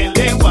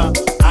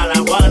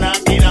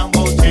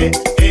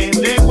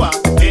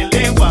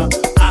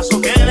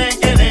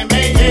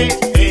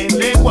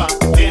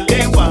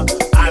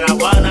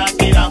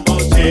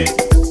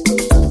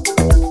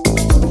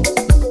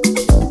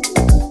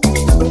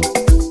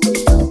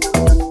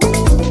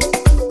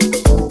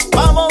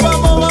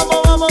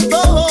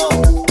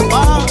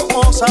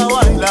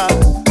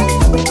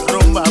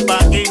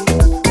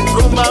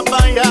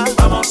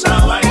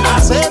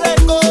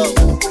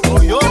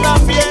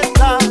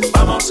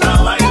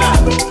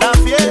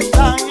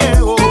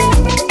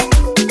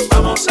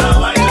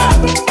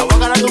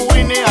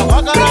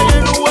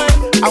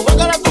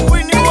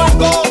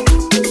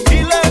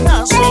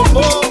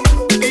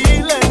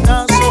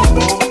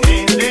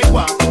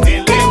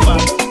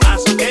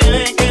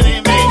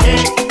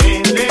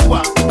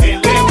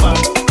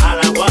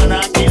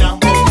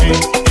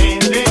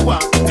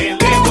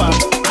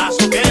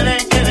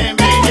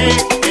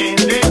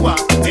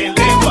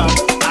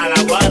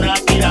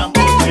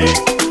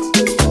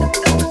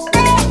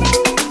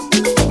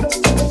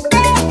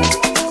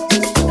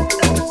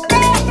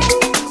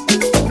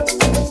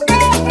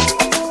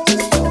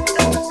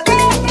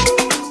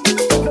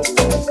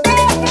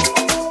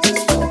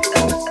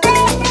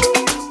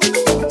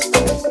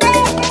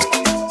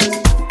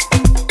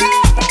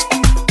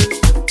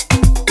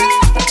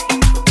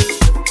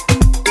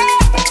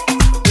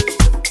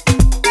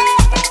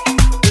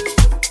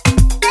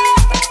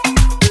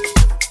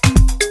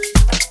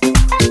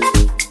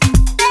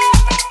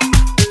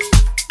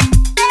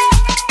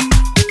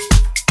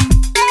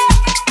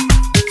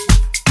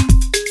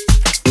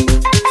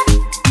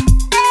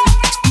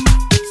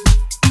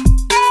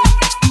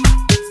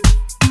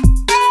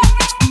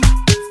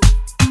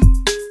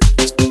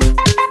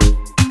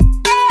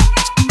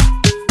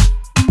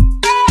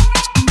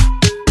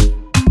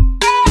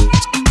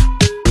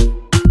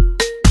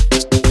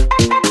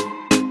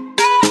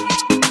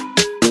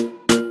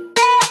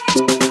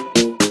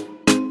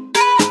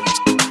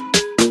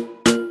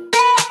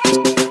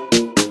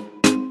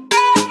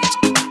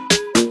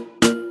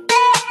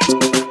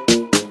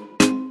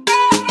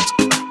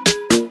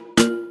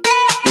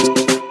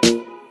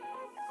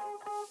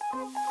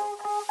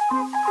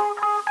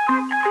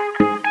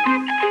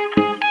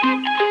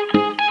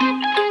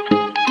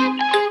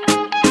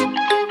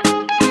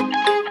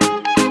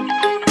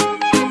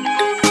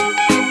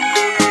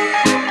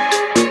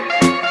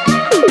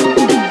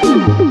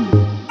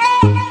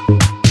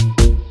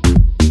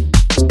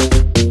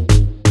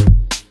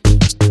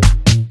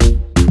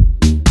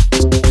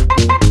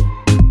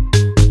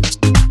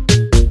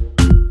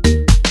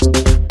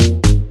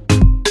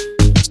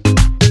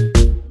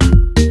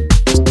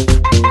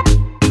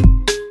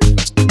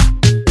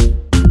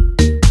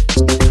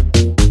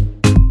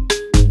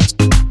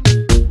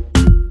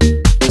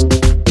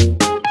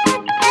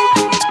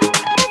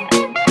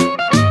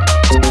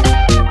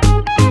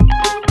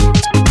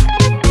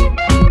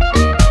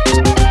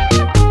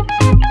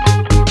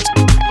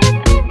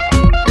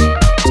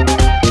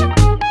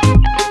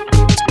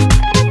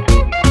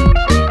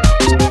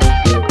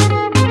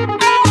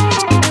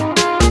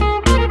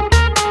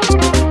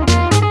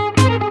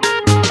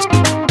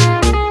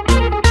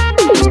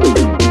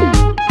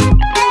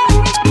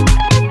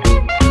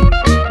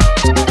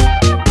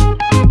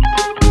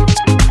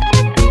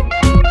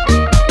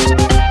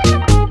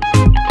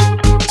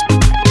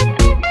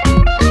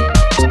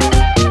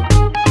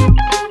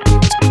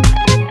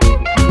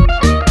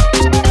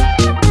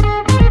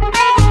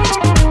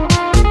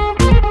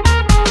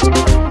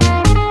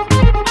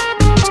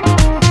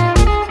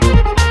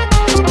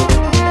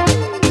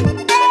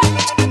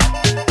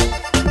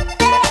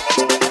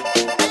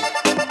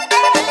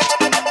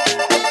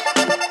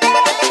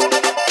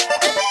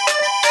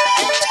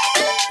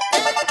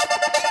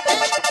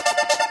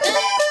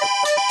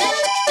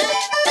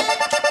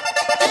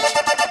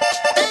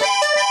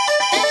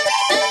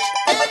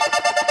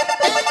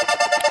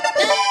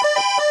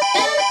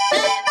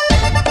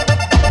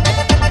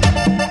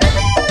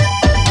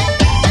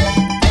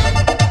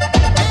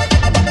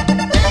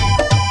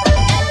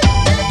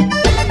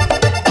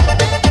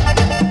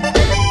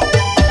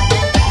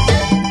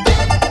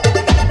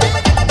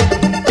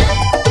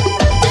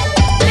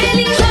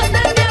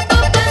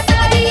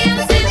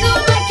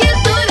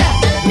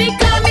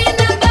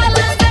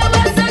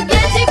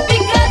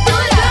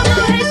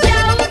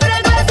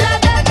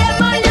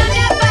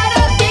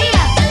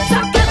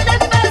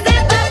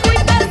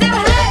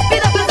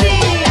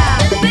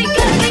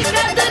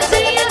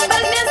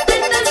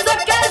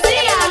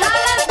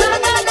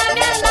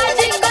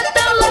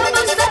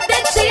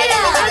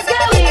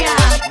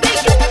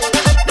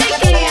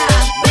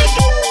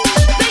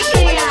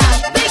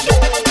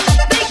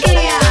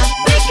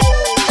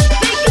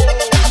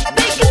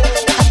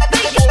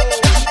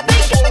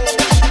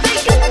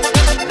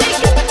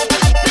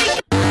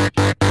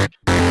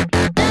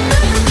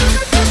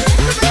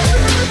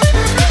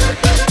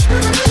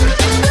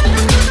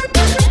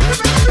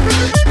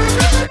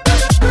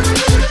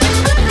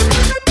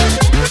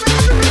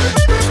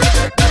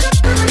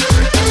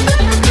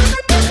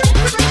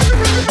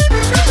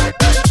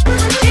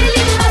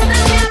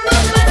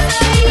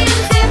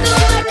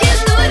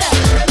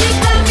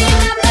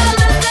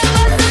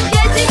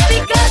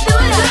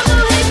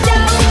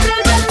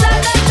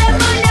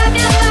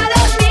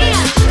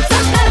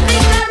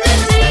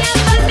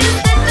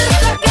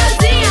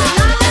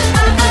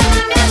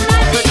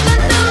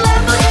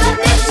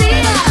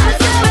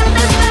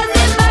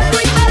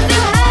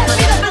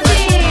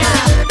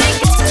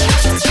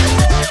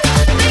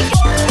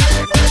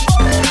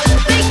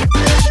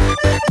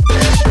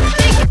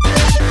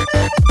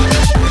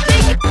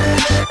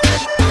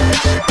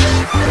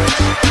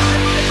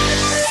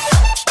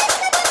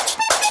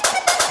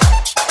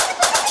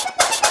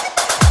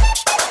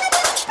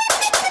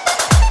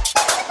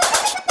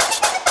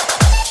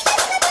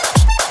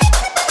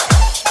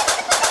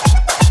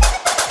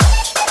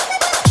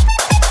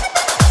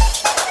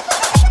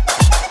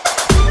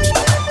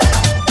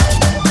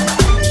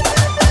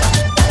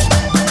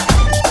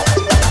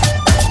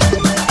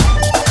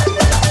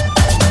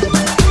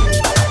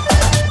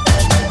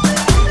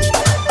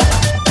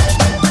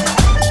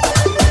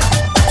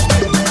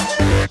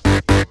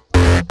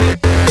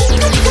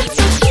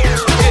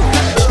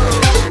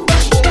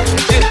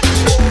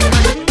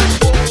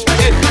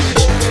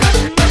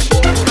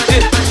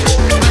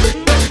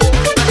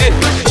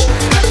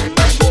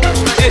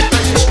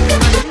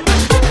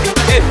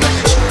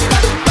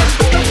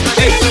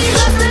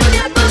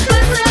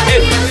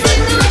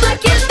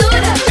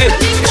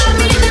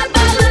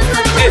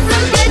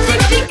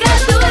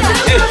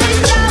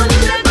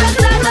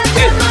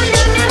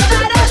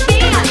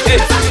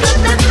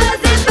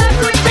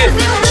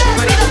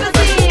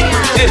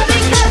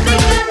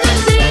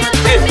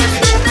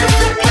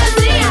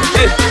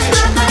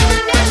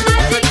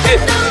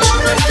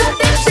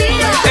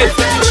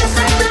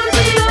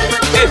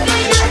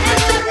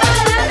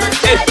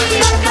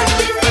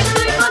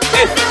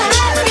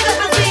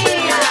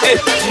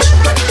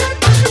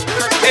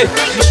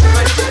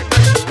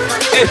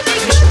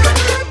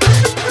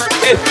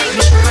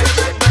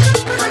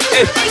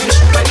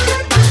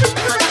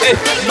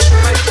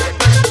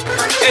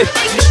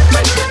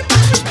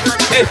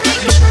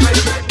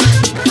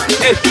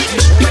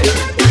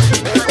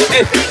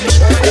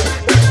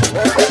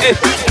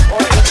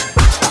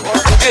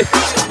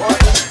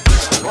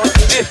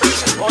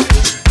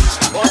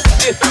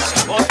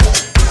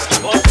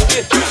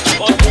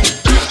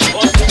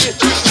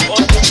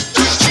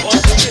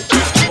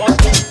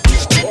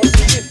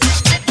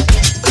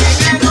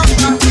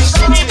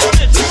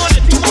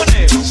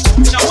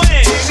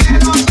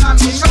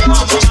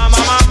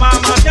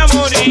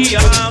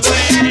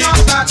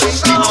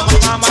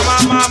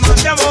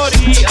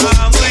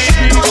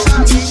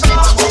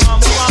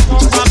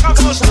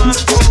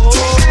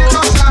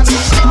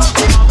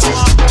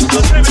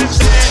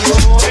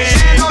 tengo